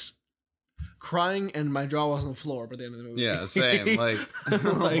was crying and my jaw was on the floor by the end of the movie. Yeah, same. Like,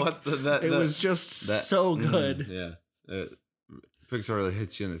 what it was just so good. Yeah, Pixar really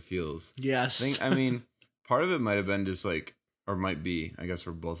hits you in the feels. Yes. I mean, part of it might have been just like, or might be, I guess,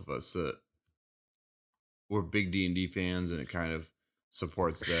 for both of us that we're big D&D fans, and it kind of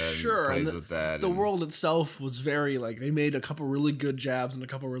supports that Sure, and and plays with that. the and, world itself was very like they made a couple really good jabs and a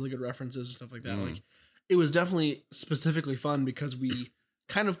couple really good references and stuff like that. Mhm. Like it was definitely specifically fun because we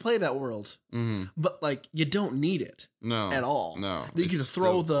kind of play that world, Mhm. but like you don't need it No, at all. No, You can it's just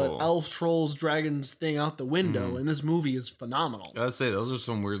throw still the cool. elves, trolls, dragons thing out the window, Mhm. and this movie is phenomenal. I'd say those are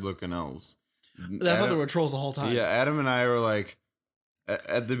some weird looking elves. I thought they were trolls the whole time. Yeah, Adam and I were like,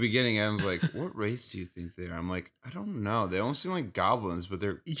 at the beginning, Adam's like, "What race do you think they are?" I'm like, "I don't know. They don't seem like goblins, but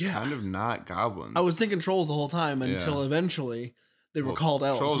they're Yeah. kind of not goblins." I was thinking trolls the whole time until eventually they were Well, called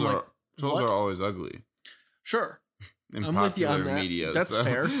elves. Trolls I'm are like, trolls what? are always ugly. Sure. In I'm with you on popular that. media, That's so.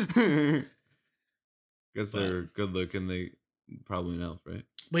 fair. Guess they're good looking. They probably an elf, right?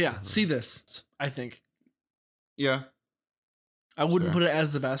 But yeah, see this, I think. Yeah, I wouldn't Sure. put it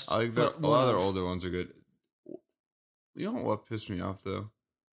as the best. I like but a lot of one their older ones are good. You know what pissed me off though?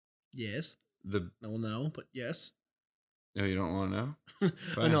 Yes. The No, but yes. no, you don't want to know.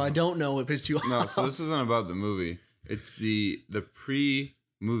 I know, I don't know what pissed you off. No, so this isn't about the movie. It's the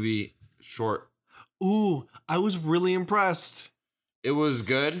pre-movie short. Ooh, I was really impressed. It was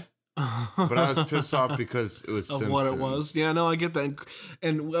good, but I was pissed off because it was of Simpsons. what it was. Yeah, no, I get that.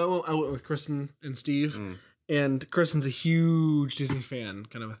 And well, I went with Kristen and Steve, Mm. and Kristen's a huge Disney fan,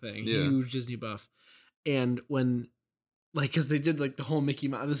 kind of a thing. Yeah. Huge Disney buff. And when, like, because they did like the whole Mickey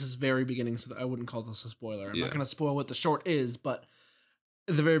Mouse. This is very beginning, so I wouldn't call this a spoiler. I'm Yeah. not gonna spoil what the short is, but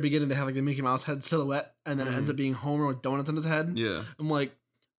at the very beginning they have like the Mickey Mouse head silhouette, and then it ends Mhm. up being Homer with donuts on his head. Yeah, I'm like,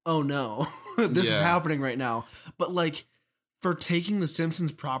 oh no, this is Yeah. happening right now. But like, for taking the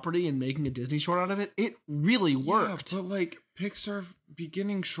Simpsons property and making a Disney short out of it, it really worked. Yeah, but like Pixar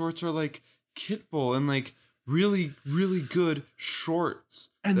beginning shorts are like Kit Bull and like really, really good shorts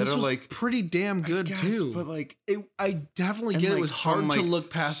And that this are was like pretty damn good I guess, too. But like I definitely and, get like, it was hard from, to like, look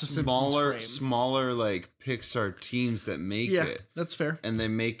past the smaller, Simpsons frame. smaller like Pixar teams that make Yeah, it. that's fair. And they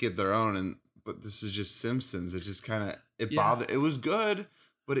make it their own, and but this is just Simpsons. It just kind of Yeah. bothered. It was good,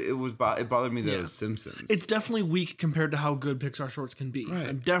 but it bothered me that Yeah. it was Simpsons. It's definitely weak compared to how good Pixar shorts can be. Right.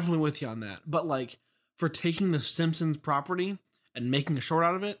 I'm definitely with you on that. But like, for taking the Simpsons property and making a short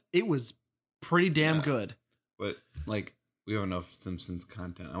out of it, it was pretty damn Yeah. good. but like we have enough Simpsons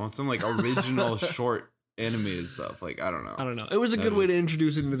content. I want some like original short animated stuff. Like I don't know. I don't know. It was a That good way to was-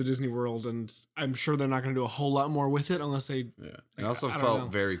 introduce it into the Disney world, and I'm sure they're not going to do a whole lot more with it unless they. Yeah, it also I don't felt know.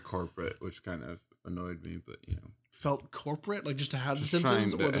 very corporate, which kind of annoyed me. But you know, felt corporate, like just to have Just The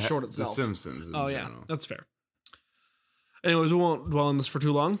Simpsons trying or to the short itself? The Simpsons. In Oh yeah, general. that's fair. Anyways, we won't dwell on this for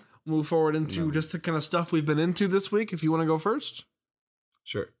too long. Move forward into just the kind of stuff we've been into this week. If you want to go first,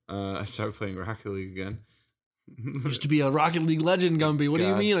 Sure. I started playing Rocket League again. used to be a Rocket League legend, Gumby. What do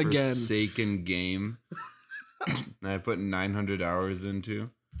you mean again? Forsaken game. that I put 900 hours into.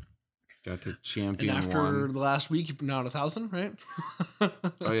 Got to And champion after one. the last week, you've been out 1,000, right?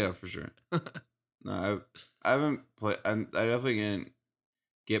 Oh yeah, for sure. No, I haven't played. I definitely didn't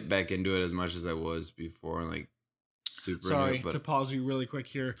get back into it as much as I was before. Like super. Sorry new, but to pause you really quick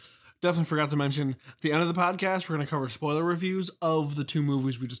here. Definitely forgot to mention at the end of the podcast, we're going to cover spoiler reviews of the 2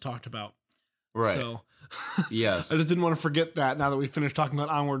 movies we just talked about. right. So Yes. I just didn't want to forget that now that we finished talking about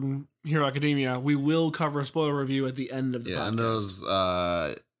Onward and Hero Academia. We will cover a spoiler review at the end of the podcast. And those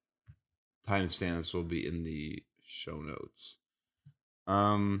timestamps will be in the show notes.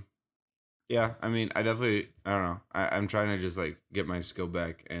 Yeah, I mean, I don't know. I'm trying to just like get my skill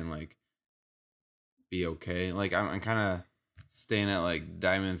back and like be okay. Like I'm kind of staying at like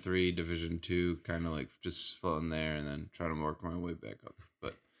Diamond 3, Division 2, kind of like just floating there and then trying to work my way back up.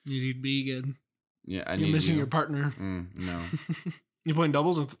 But You need me again. yeah, You're missing your partner. No, You playing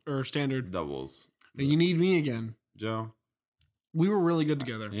doubles or standard? doubles. And you need me again. Joe? We were really good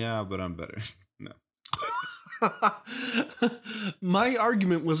together. Yeah, but I'm better. No. My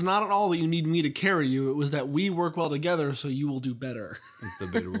argument was not at all that you need me to carry you. It was that we work well together, so you will do better. It's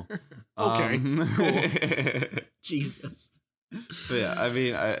debatable. Okay, Cool. Jesus. So yeah, I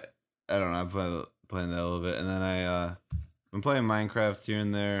mean, I don't know. I'm playing that a little bit, and then I'm playing Minecraft here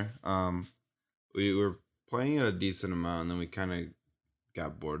and there. We were playing it a decent amount, and then we kind of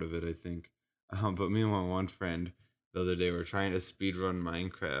got bored of it, I think. But me and my one friend the other day were trying to speedrun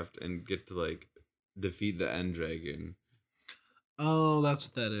Minecraft and get to like defeat the end dragon. Oh, that's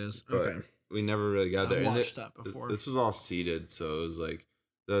what that is. But Okay. we never really got there. I And watched that before. This was all seeded, so it was like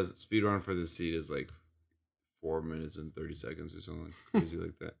the speedrun for the seed is like 4 minutes and 30 seconds or something crazy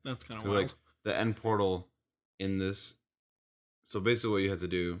like that. That's kind of 'Cause, wild. like the end portal in this. So basically, what you have to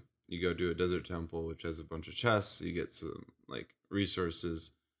do, you go to a desert temple, which has a bunch of chests. You get some like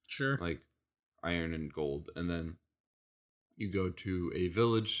resources, Sure. like iron and gold, and then you go to a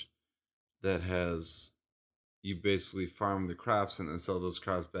village that has. You basically farm the crops and then sell those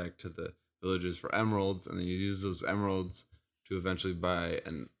crops back to the villagers for emeralds, and then you use those emeralds to eventually buy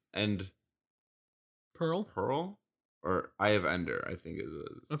an end pearl or Eye of Ender, I think it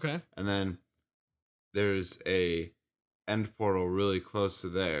was. Okay. And then there's a end portal really close to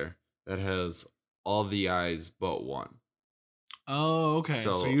there that has all the eyes but one. Oh, okay.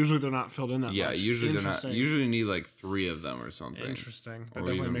 So, So- usually they're not filled in that Yeah, much. usually they're not. Interesting. Usually need like 3 of them or something. Interesting. That or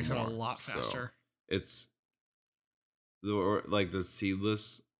definitely even makes it a more. lot So- faster. It's like the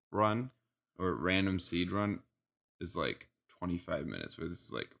seedless run or random seed run is like 25 minutes, where this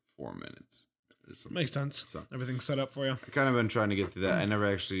is like 4 minutes. Or something. Makes sense. So Everything's set up for you. I kind of been trying to get through that. I never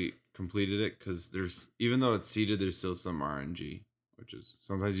actually completed it because even though it's seeded, there's still some RNG, which is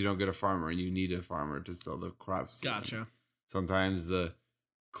sometimes you don't get a farmer and you need a farmer to sell the crops. to them. Gotcha. Sometimes the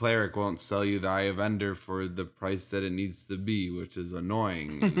cleric won't sell you the Eye of Ender for the price that it needs to be, which is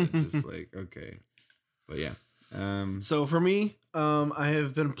annoying. And it's just like, okay. But yeah. So for me, I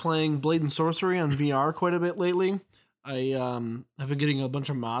have been playing Blade and Sorcery on VR quite a bit lately. I have been getting a bunch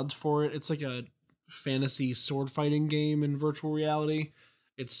of mods for it. It's like a fantasy sword fighting game in virtual reality.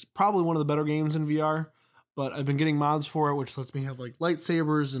 It's probably one of the better games in VR, but I've been getting mods for it, which lets me have like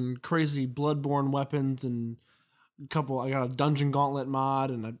lightsabers and crazy bloodborne weapons and I got a dungeon gauntlet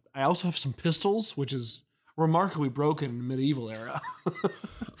mod, and I also have some pistols, which is remarkably broken in the medieval era.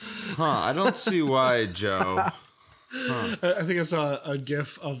 I don't see why, Joe. I think I saw a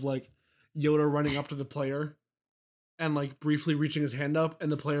gif of like Yoda running up to the player and like briefly reaching his hand up,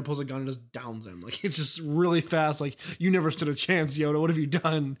 and the player pulls a gun and just downs him. Like it's just really fast. Like, you never stood a chance, Yoda. What have you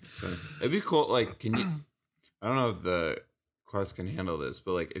done? It'd be cool. Like, can you? I don't know if the Quest can handle this,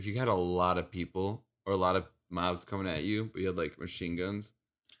 but like, if you had a lot of people or a lot of mobs coming at you, but you had like machine guns.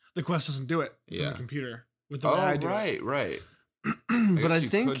 The Quest doesn't do it. It's on Yeah. the computer. With the way I do it. right. But I guess you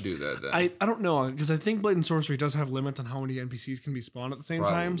think could do that then. I don't know, because I think Blade and Sorcery does have limits on how many NPCs can be spawned at the same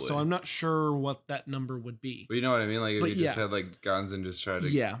time, so Probably. I'm not sure what that number would be. But you know what I mean? Like, if But you just yeah. had like guns and just try to.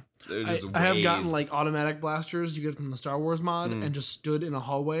 Yeah, They're I just have gotten waves. like automatic blasters you get from the Star Wars mod, Mm. and just stood in a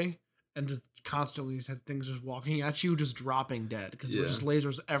hallway and just constantly had things just walking at you, just dropping dead because there were Yeah. just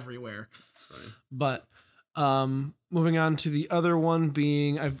lasers everywhere. It's funny. But moving on to the other one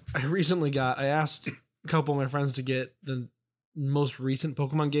being, I asked a couple of my friends to get the most recent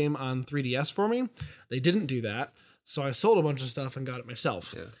Pokemon game on 3DS for me. They didn't do that, so I sold a bunch of stuff and got it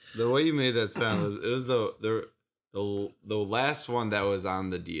myself. Yeah. The way you made that sound was The last one that was on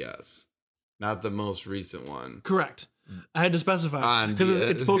the DS, not the most recent one. Correct. I had to specify because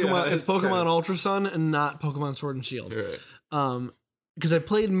it's Pokemon. Yeah, it's Pokemon Ultra Sun and not Pokemon Sword and Shield. Right. Because I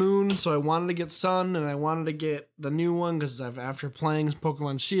played Moon, so I wanted to get Sun, and I wanted to get the new one because after playing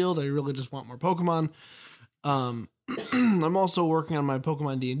Pokemon Shield, I really just want more Pokemon. I'm also working on my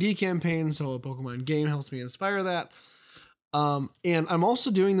Pokemon D&D campaign, so a Pokemon game helps me inspire that. And I'm also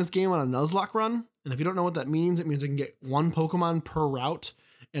doing this game on a Nuzlocke run, and if you don't know what that means, it means I can get one Pokemon per route,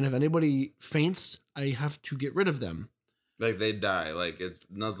 and if anybody faints, I have to get rid of them. Like they die. Like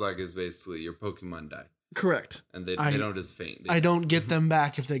Nuzlocke is basically your Pokemon die. Correct. And they don't just faint. I don't get them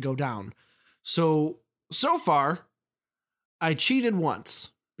back if they go down. So far, I cheated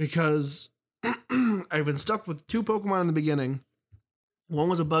once because I've been stuck with 2 Pokemon in the beginning. One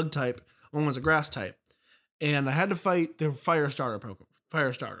was a bug type, one was a grass type. And I had to fight the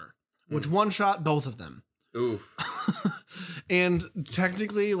Firestarter, which one-shot both of them. Oof. And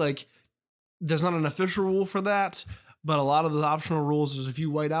technically, like, there's not an official rule for that, but a lot of the optional rules is if you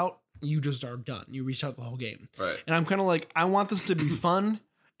white out, you just are done. You restart the whole game. Right. And I'm kind of like, I want this to be fun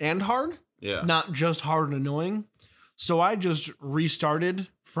and hard, not just hard and annoying. So I just restarted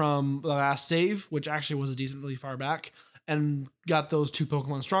from the last save, which actually was decently far back, and got those 2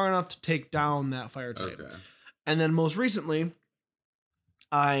 Pokemon strong enough to take down that fire type. Okay. And then most recently,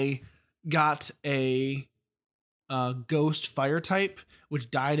 I got a ghost fire type,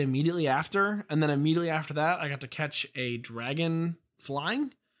 which died immediately after. And then immediately after that, I got to catch a dragon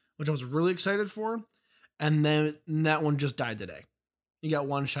flying, which I was really excited for. And then that one just died today. He got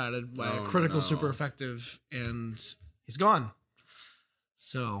one-shotted by a critical super effective, and he's gone.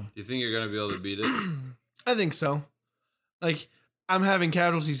 So Do you think you're going to be able to beat it? I think so. Like, I'm having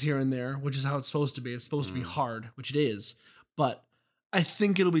casualties here and there, which is how it's supposed to be. It's supposed to be hard, which it is. But I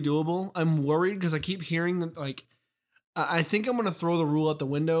think it'll be doable. I'm worried because I keep hearing that, like, I think I'm going to throw the rule out the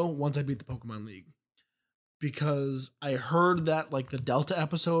window once I beat the Pokemon League. Because I heard that, like, the Delta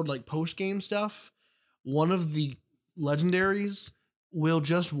episode, like, post-game stuff, one of the legendaries will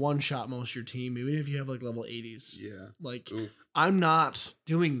just one-shot most of your team, even if you have, like, level 80s. Yeah. Like, Oof. I'm not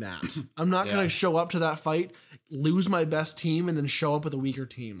doing that. I'm not going to show up to that fight, lose my best team, and then show up with a weaker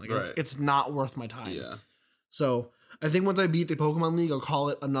team. Like, it's not worth my time. Yeah. So I think once I beat the Pokemon League, I'll call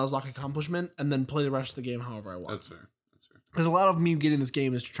it a Nuzlocke accomplishment and then play the rest of the game however I want. That's fair. Because a lot of me getting this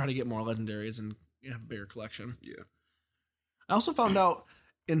game is to try to get more legendaries and have a bigger collection. Yeah. I also found out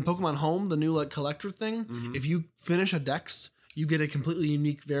in Pokemon Home, the new, like, collector thing, if you finish a dex, you get a completely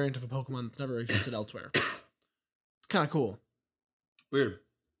unique variant of a Pokemon that's never existed elsewhere. It's kind of cool. Weird.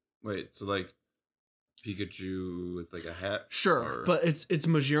 Wait, so like Pikachu with like a hat? Sure, but it's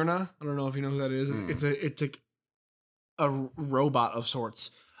Magearna. I don't know if you know who that is. It's a robot of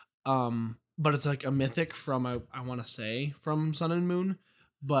sorts. But it's like a mythic from I want to say from Sun and Moon.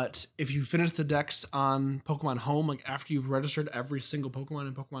 But if you finish the dex on Pokemon Home, like after you've registered every single Pokemon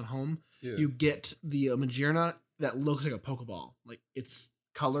in Pokemon Home, you get the Magearna that looks like a Pokeball. Like its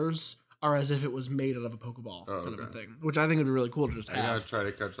colors are as if it was made out of a Pokeball kind of a thing, which I think would be really cool to just have. Are you gonna try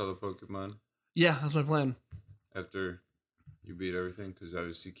to catch all the Pokemon? Yeah, that's my plan. After you beat everything, because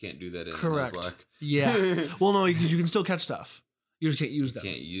obviously you can't do that in Correct. Nuzlocke. Yeah. Well, no, you can still catch stuff. You just can't use them.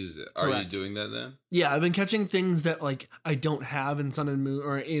 Can't use it. Are you doing that then? Yeah, I've been catching things that like I don't have in Sun and Moon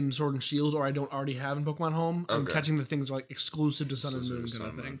or in Sword and Shield, or I don't already have in Pokemon Home. I'm catching the things like exclusive to Sun and Moon kind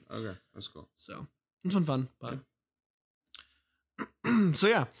of thing. Okay, that's cool. So it's been fun. But so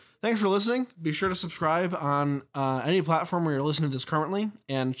yeah, thanks for listening. Be sure to subscribe on any platform where you're listening to this currently,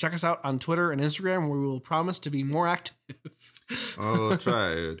 and check us out on Twitter and Instagram, where we will promise to be more active. Oh, we'll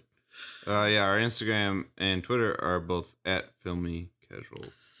try. Yeah, our Instagram and Twitter are both at Filmy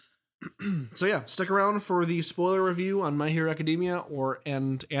Casuals. So yeah, stick around for the spoiler review on My Hero Academia or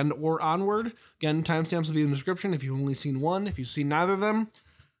Onward. Again, timestamps will be in the description if you've only seen one. If you've seen neither of them,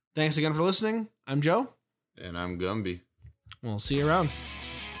 thanks again for listening. I'm Joe. And I'm Gumby. We'll see you around.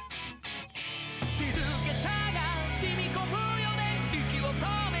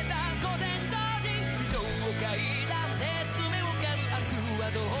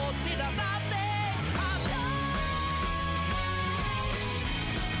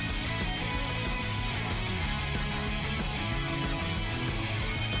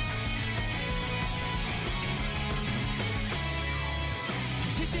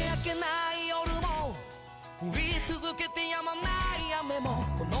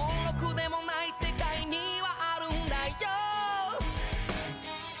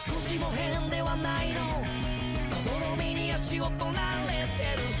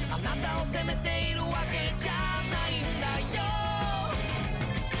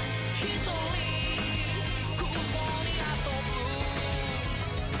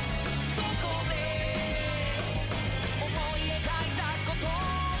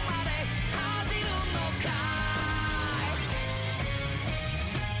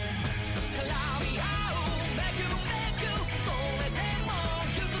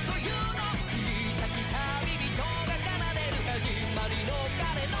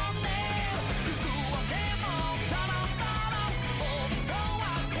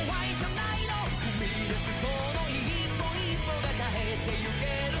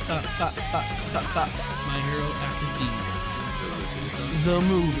 My Hero Academia. The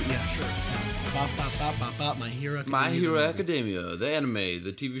movie. Yeah, sure. My Hero Academia. My Hero Academia, the anime,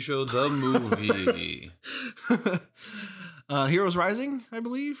 the TV show, the movie. Heroes Rising, I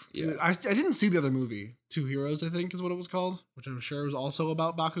believe. Yeah. I didn't see the other movie. Two Heroes, I think, is what it was called, which I'm sure was also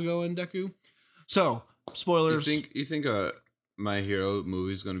about Bakugo and Deku. So, spoilers. You think My Hero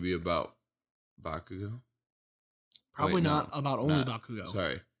movie is going to be about Bakugo? Probably Wait, not no, about only not- Bakugo.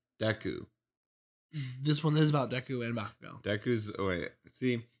 Sorry, Deku. This one is about Deku and Bakugo. Deku's. Oh wait,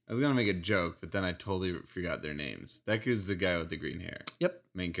 see, I was gonna make a joke, but then I totally forgot their names. Deku's the guy with the green hair. Yep.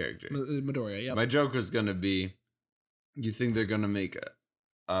 Main character. Midoriya, yep. My joke was gonna be, you think they're gonna make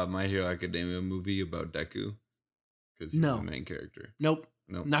a My Hero Academia movie about Deku? Because he's No. the main character. Nope.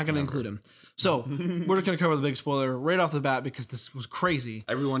 Nope, Not going to never. include him. So, we're just going to cover the big spoiler right off the bat because this was crazy.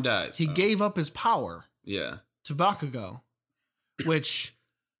 Everyone dies. He so. gave up his power Yeah. to Bakugo, which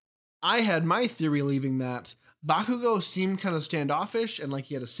I had my theory leaving that Bakugo seemed kind of standoffish and like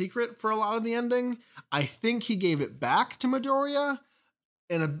he had a secret for a lot of the ending. I think he gave it back to Midoriya.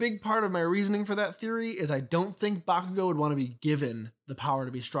 And a big part of my reasoning for that theory is I don't think Bakugo would want to be given the power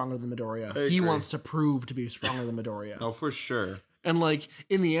to be stronger than Midoriya. I He agree. wants to prove to be stronger than Midoriya. Oh, for sure. And like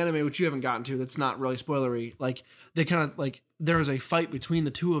in the anime, which you haven't gotten to, that's not really spoilery. Like they kind of like there is a fight between the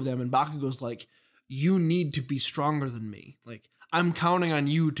two of them, and Bakugo's like, "You need to be stronger than me. Like I'm counting on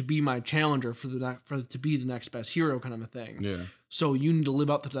you to be my challenger for to be the next best hero, kind of a thing. Yeah. So you need to live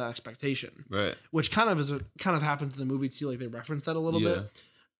up to that expectation." Right. Which kind of happens in the movie too. Like they reference that a little Yeah.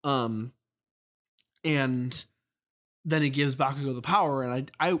 bit. And then he gives Bakugo the power,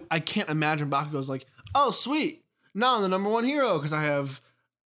 and I can't imagine Bakugo's like, "Oh sweet. Now I'm the number one hero because I have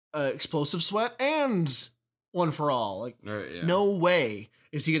explosive sweat and one for all." Like, Right. Yeah. no way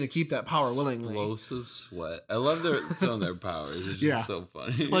is he going to keep that power willingly. Explosive sweat. I love their throwing their powers. It's just Yeah. so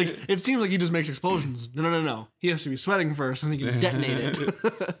funny. Like, it seems like he just makes explosions. No. He has to be sweating first, and then he can detonate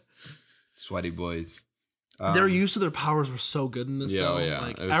it. Sweaty boys. Their use of their powers were so good in this. Yeah, though. oh, yeah.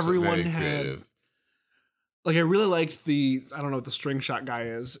 Like It was everyone very had. creative. Like, I really liked I don't know what the string shot guy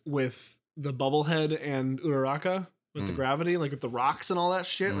is with the bubblehead and Uraraka with the gravity, like with the rocks and all that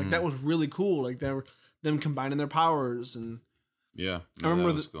shit. Like that was really cool. Like they were them combining their powers, and Yeah. I remember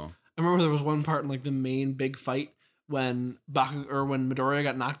that was cool. I remember there was one part in like the main big fight when when Midoriya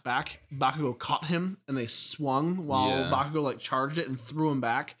got knocked back, Bakugo caught him and they swung while Yeah. Bakugo like charged it and threw him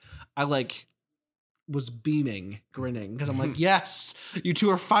back. I like was beaming, grinning because I'm like, yes, you two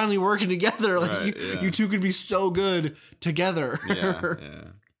are finally working together. Like Right, yeah. you two could be so good together. Yeah.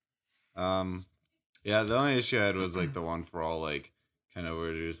 Yeah, the only issue I had was like the one for all, like kind of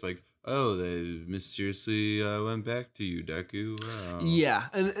where it's like, oh, they mysteriously went back to you, Deku. Wow. Yeah,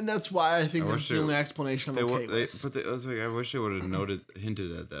 and that's why I think I that's wish the they- only explanation I'm okay with. But I was like, I wish they would have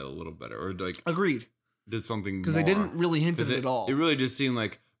hinted at that a little better, or like Agreed, did something because they didn't really hint at it at all. It really just seemed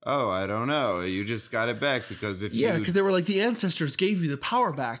like, oh, I don't know, you just got it back because if Yeah, you because they were like, the ancestors gave you the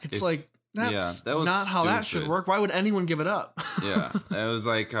power back. It's like, that's that was not how that should stupid. work. Why would anyone give it up? yeah, it was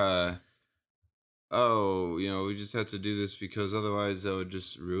like, oh, we just have to do this because otherwise that would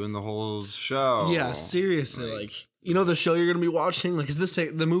just ruin the whole show. Yeah, seriously. Like, the show you're going to be watching, like,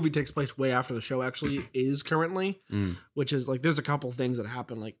 the movie takes place way after the show actually is currently, which is like, there's a couple things that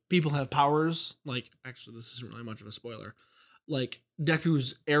happen. Like, people have powers. Like, actually, this isn't really much of a spoiler. Like,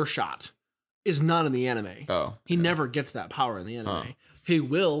 Deku's air shot is not in the anime. Oh, He never gets that power in the anime. Huh. He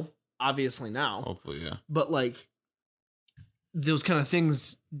will, obviously, now. hopefully, yeah. But like those kind of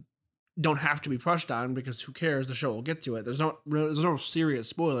things don't have to be brushed on because who cares? The show will get to it. There's no serious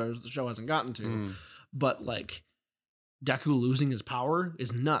spoilers the show hasn't gotten to. But like Deku losing his power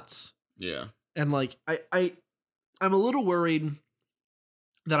is nuts. Yeah. And like I'm a little worried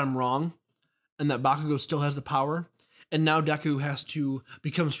that I'm wrong and that Bakugo still has the power. And now Deku has to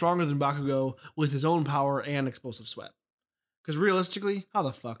become stronger than Bakugo with his own power and explosive sweat. Because realistically, how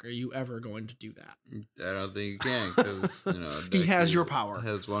the fuck are you ever going to do that? I don't think you can because He has Deku your power.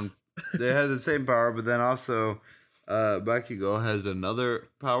 Has one. They have the same power, but then also, Bakugo has another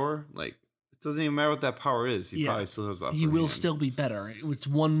power. Like it doesn't even matter what that power is. He probably still has that. He will still be better. It's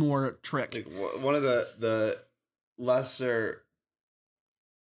one more trick. Like one of the lesser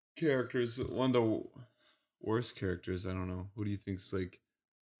characters, one of the worst characters. I don't know. Who do you think's like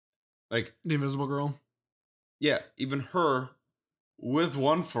The Invisible Girl. yeah, even her with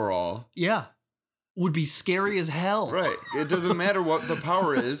One for All. Yeah. Would be scary as hell. Right. It doesn't matter what the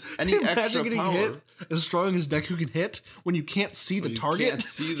power is. Any Imagine extra getting power. hit as strong as Deku can hit when you can't see the you target. can't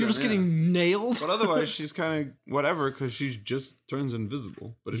see You're them, just yeah. getting nailed. But otherwise, she's kind of whatever because she just turns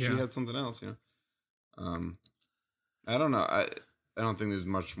invisible. But if Yeah. she had something else, I don't know. I don't think there's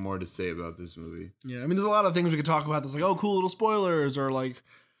much more to say about this movie. Yeah, I mean, there's a lot of things we could talk about. That's like, oh, cool little spoilers, or like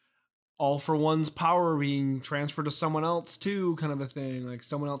All for One's power being transferred to someone else too, kind of a thing. Like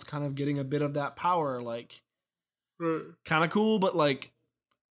someone else kind of getting a bit of that power, like kind of cool, but like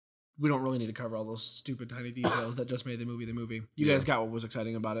we don't really need to cover all those stupid tiny details that just made the movie. You guys got what was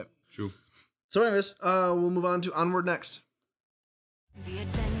exciting about it. True. So anyways, we'll move on to Onward next. The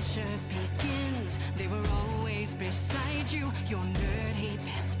adventure begins. They were always beside you, your nerdy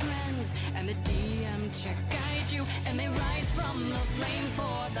best friends, and the DM to guide you. And they rise from the flames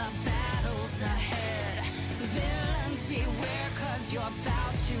for the battles ahead. Villains beware, 'cause you're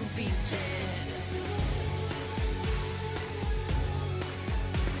about to be dead.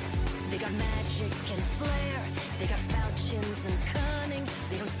 They got magic and flair. They got falchions and cunning.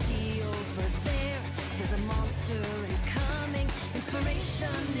 They don't see over there. There's a monster incoming.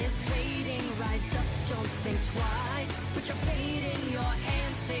 Inspiration is waiting. Rise up, don't think twice. Put your fate in your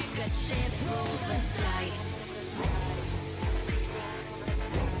hands. Take a chance, roll the dice.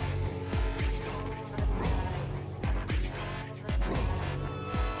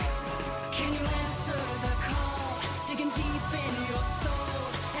 Can you answer the call? Digging deep in your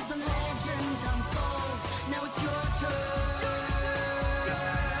soul as the legend unfolds. Now it's your turn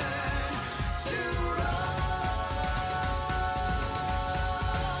to roll.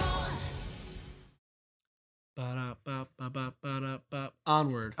 Ba-da-ba-ba-ba-ba-ba.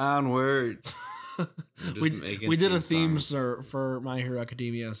 Onward. Onward. We did a theme for My Hero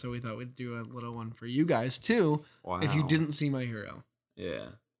Academia, so we thought we'd do a little one for you guys too. Wow. If you didn't see My Hero. Yeah.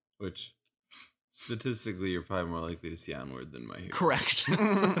 Which, statistically, you're probably more likely to see Onward than My Hero. Correct.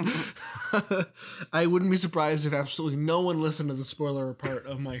 I wouldn't be surprised if absolutely no one listened to the spoiler part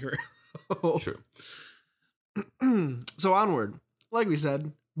of My Hero. True. So Onward, like we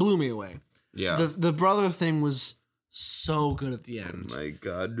said, blew me away. Yeah. The brother thing was so good at the end. Oh my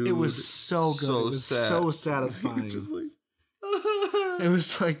God, dude. It was so good. So it was sad. so satisfying. Just like... It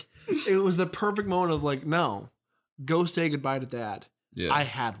was like, it was the perfect moment of like, no, go say goodbye to dad. Yeah. I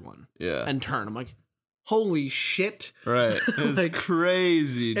had one. Yeah. And turn. I'm like, holy shit. Right. It's Like,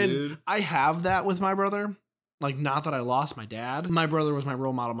 crazy, and dude. I have that with my brother. Like, not that I lost my dad. My brother was my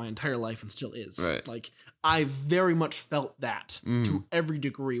role model my entire life and still is. Right. Like, I very much felt that to every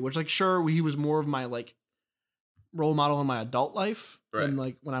degree, which, like, sure, he was more of my, like, role model in my adult life than,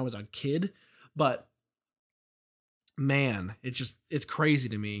 like, when I was a kid. But, man, it's crazy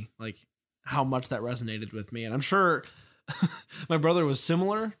to me, like, how much that resonated with me. And I'm sure my brother was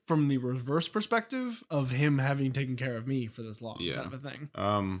similar from the reverse perspective of him having taken care of me for this long, kind of a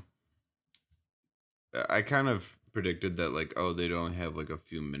thing. I kind of predicted that, like, oh, they'd only have like a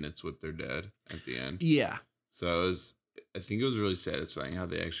few minutes with their dad at the end. Yeah. So I think it was really satisfying how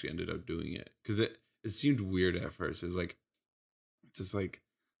they actually ended up doing it, because it seemed weird at first. It was like, just like,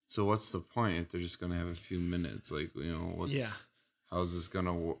 so what's the point if they're just gonna have a few minutes? Like, you know, how's this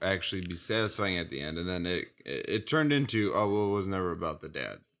gonna actually be satisfying at the end? And then it turned into, oh, well, it was never about the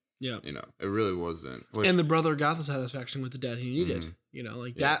dad. Yeah. You know, it really wasn't. And the brother got the satisfaction with the dad he needed. You know,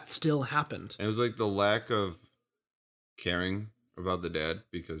 like that still happened. It was like the lack of caring about the dad,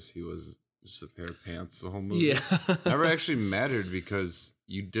 because he was just a pair of pants the whole movie. Yeah. Never actually mattered, because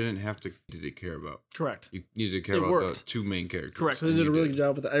you didn't have to care about. Correct. You needed to care about the two main characters. Correct. They did a really good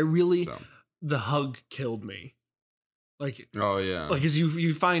job with it. The hug killed me. Like, oh yeah. Like, as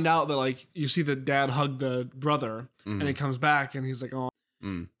you find out that, like, you see the dad hug the brother and he comes back and he's like, oh,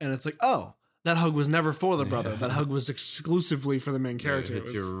 and it's like, oh, that hug was never for the brother. That hug was exclusively for the main character. It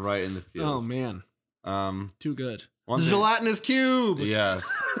hits you right in the feels. Oh man. Too good. The gelatinous cube. Yes.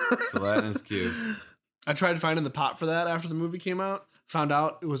 Gelatinous cube. I tried finding the pot for that after the movie came out. Found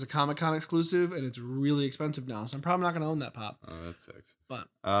out it was a Comic-Con exclusive and it's really expensive now. So I'm probably not going to own that pot. Oh, that sucks. But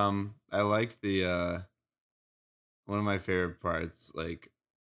I liked the one of my favorite parts, like,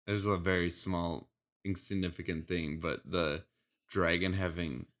 there's a very small insignificant thing, but the dragon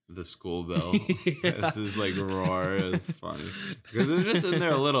having the school bell as his like roar is funny, because they're just in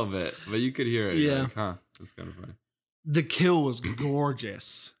there a little bit, but you could hear it. Yeah. Like, huh, that's kind of funny. The kill was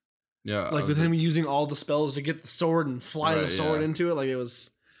gorgeous. Yeah, like with him using all the spells to get the sword and fly the sword into it. Like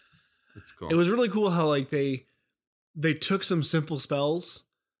it's cool. It was really cool how like they took some simple spells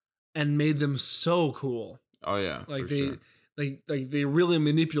and made them so cool. Oh yeah, like they really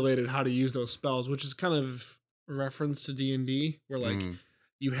manipulated how to use those spells, which is kind of a reference to D&D, where like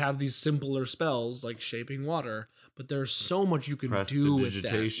you have these simpler spells like shaping water, but there's so much you can do with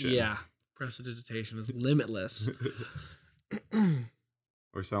that. Yeah, prestidigitation is limitless.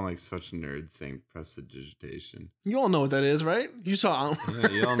 We sound like such nerds saying prestidigitation. You all know what that is, right? You saw. Yeah,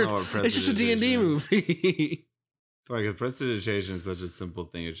 you all know what prestidigitation. It's just a D&D movie. Like, prestidigitation is such a simple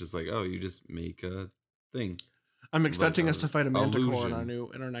thing. It's just like, oh, you just make a thing. I'm expecting Like us to fight a Manticore illusion.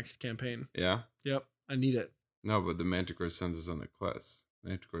 in our next campaign. Yeah? Yep, I need it. No, but the Manticore sends us on the quest.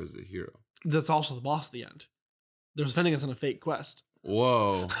 Manticore is the hero. That's also the boss at the end. They're sending us on a fake quest.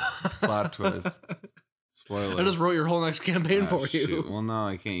 Whoa. Plot twist. Spoiler. I just wrote your whole next campaign for you. Shoot. Well, no,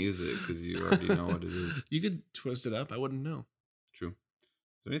 I can't use it because you already know what it is. You could twist it up. I wouldn't know. True.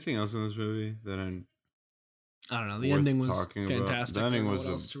 Is there anything else in this movie that I'm I don't know. The worth ending was talking fantastic. About? The ending I don't know was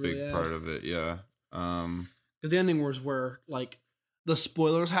what else a to really big add. part of it, yeah. Because the ending was where, like, the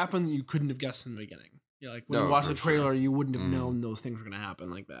spoilers happened you couldn't have guessed in the beginning. Yeah, like, when No, you watched for the trailer, sure. you wouldn't have Mhm. known those things were going to happen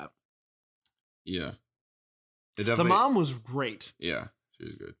like that. Yeah. It The definitely, mom was great. Yeah, she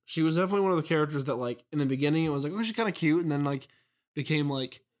was good. She was definitely one of the characters that, like, in the beginning, it was like, oh, she's kind of cute. And then, like, became,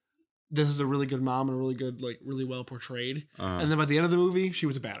 like, this is a really good mom and really good, like, really well portrayed. And then by the end of the movie, she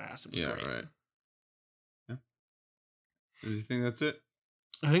was a badass. It was yeah, great. right. Yeah. Do you think that's it?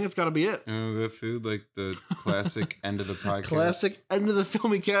 I think it's got to be it. And we got food, like the classic end of the podcast. Classic end of the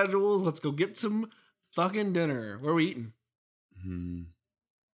filmy casuals. Let's go get some fucking dinner. Where are we eating?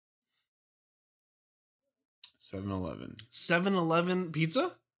 7-Eleven. 7-Eleven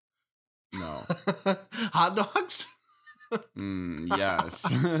pizza? No. Hot dogs? Yes.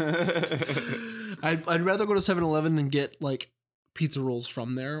 I'd rather go to 7-Eleven and get like pizza rolls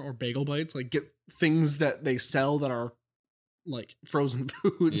from there or bagel bites. Like get things that they sell that are like frozen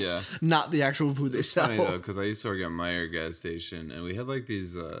foods, Yeah. not the actual food they It's sell. funny though, because I used to work at Meyer gas station, and we had like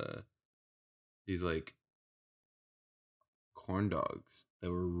these like corn dogs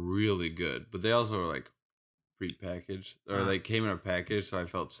that were really good, but they also were like pre-packaged or like came in a package, so I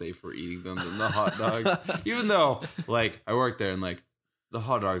felt safer eating them than the hot dogs. Even though like I worked there and like the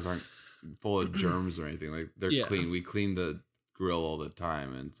hot dogs aren't full of germs or anything, like they're Yeah. clean. We clean the grill all the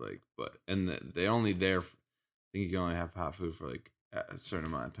time, and it's like, but and they only there. I think you can only have hot food for like a certain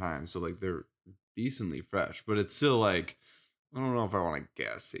amount of time, so like they're decently fresh, but it's still like I don't know if I want a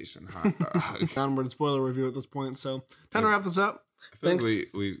gas station hot dog. Onward spoiler review at this point. So time to wrap this up. I feel like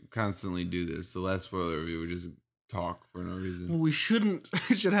Thanks. we constantly do this. The last spoiler review, we just talk for no reason. We shouldn't.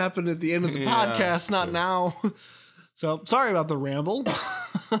 It should happen at the end of the Yeah, podcast, not true. now. So sorry about the ramble.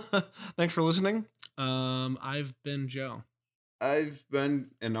 Thanks for listening. I've been Joe. I've been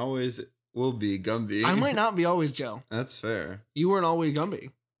and always will be Gumby. I might not be always Joe. That's fair. You weren't always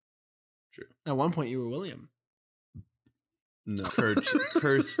Gumby. True. At one point, you were William. No,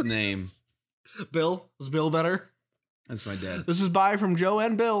 cursed name. Bill? Was Bill better? That's my dad. This is bye from Joe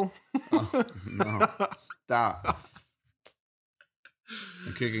and Bill. Oh, no, stop.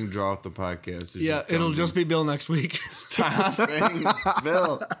 I'm kicking draw off the podcast. It's Yeah, it'll Gumby. just be Bill next week. Stop saying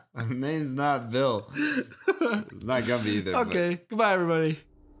Bill. My name's not Bill. It's not Gumby either. but- Okay. Goodbye, everybody.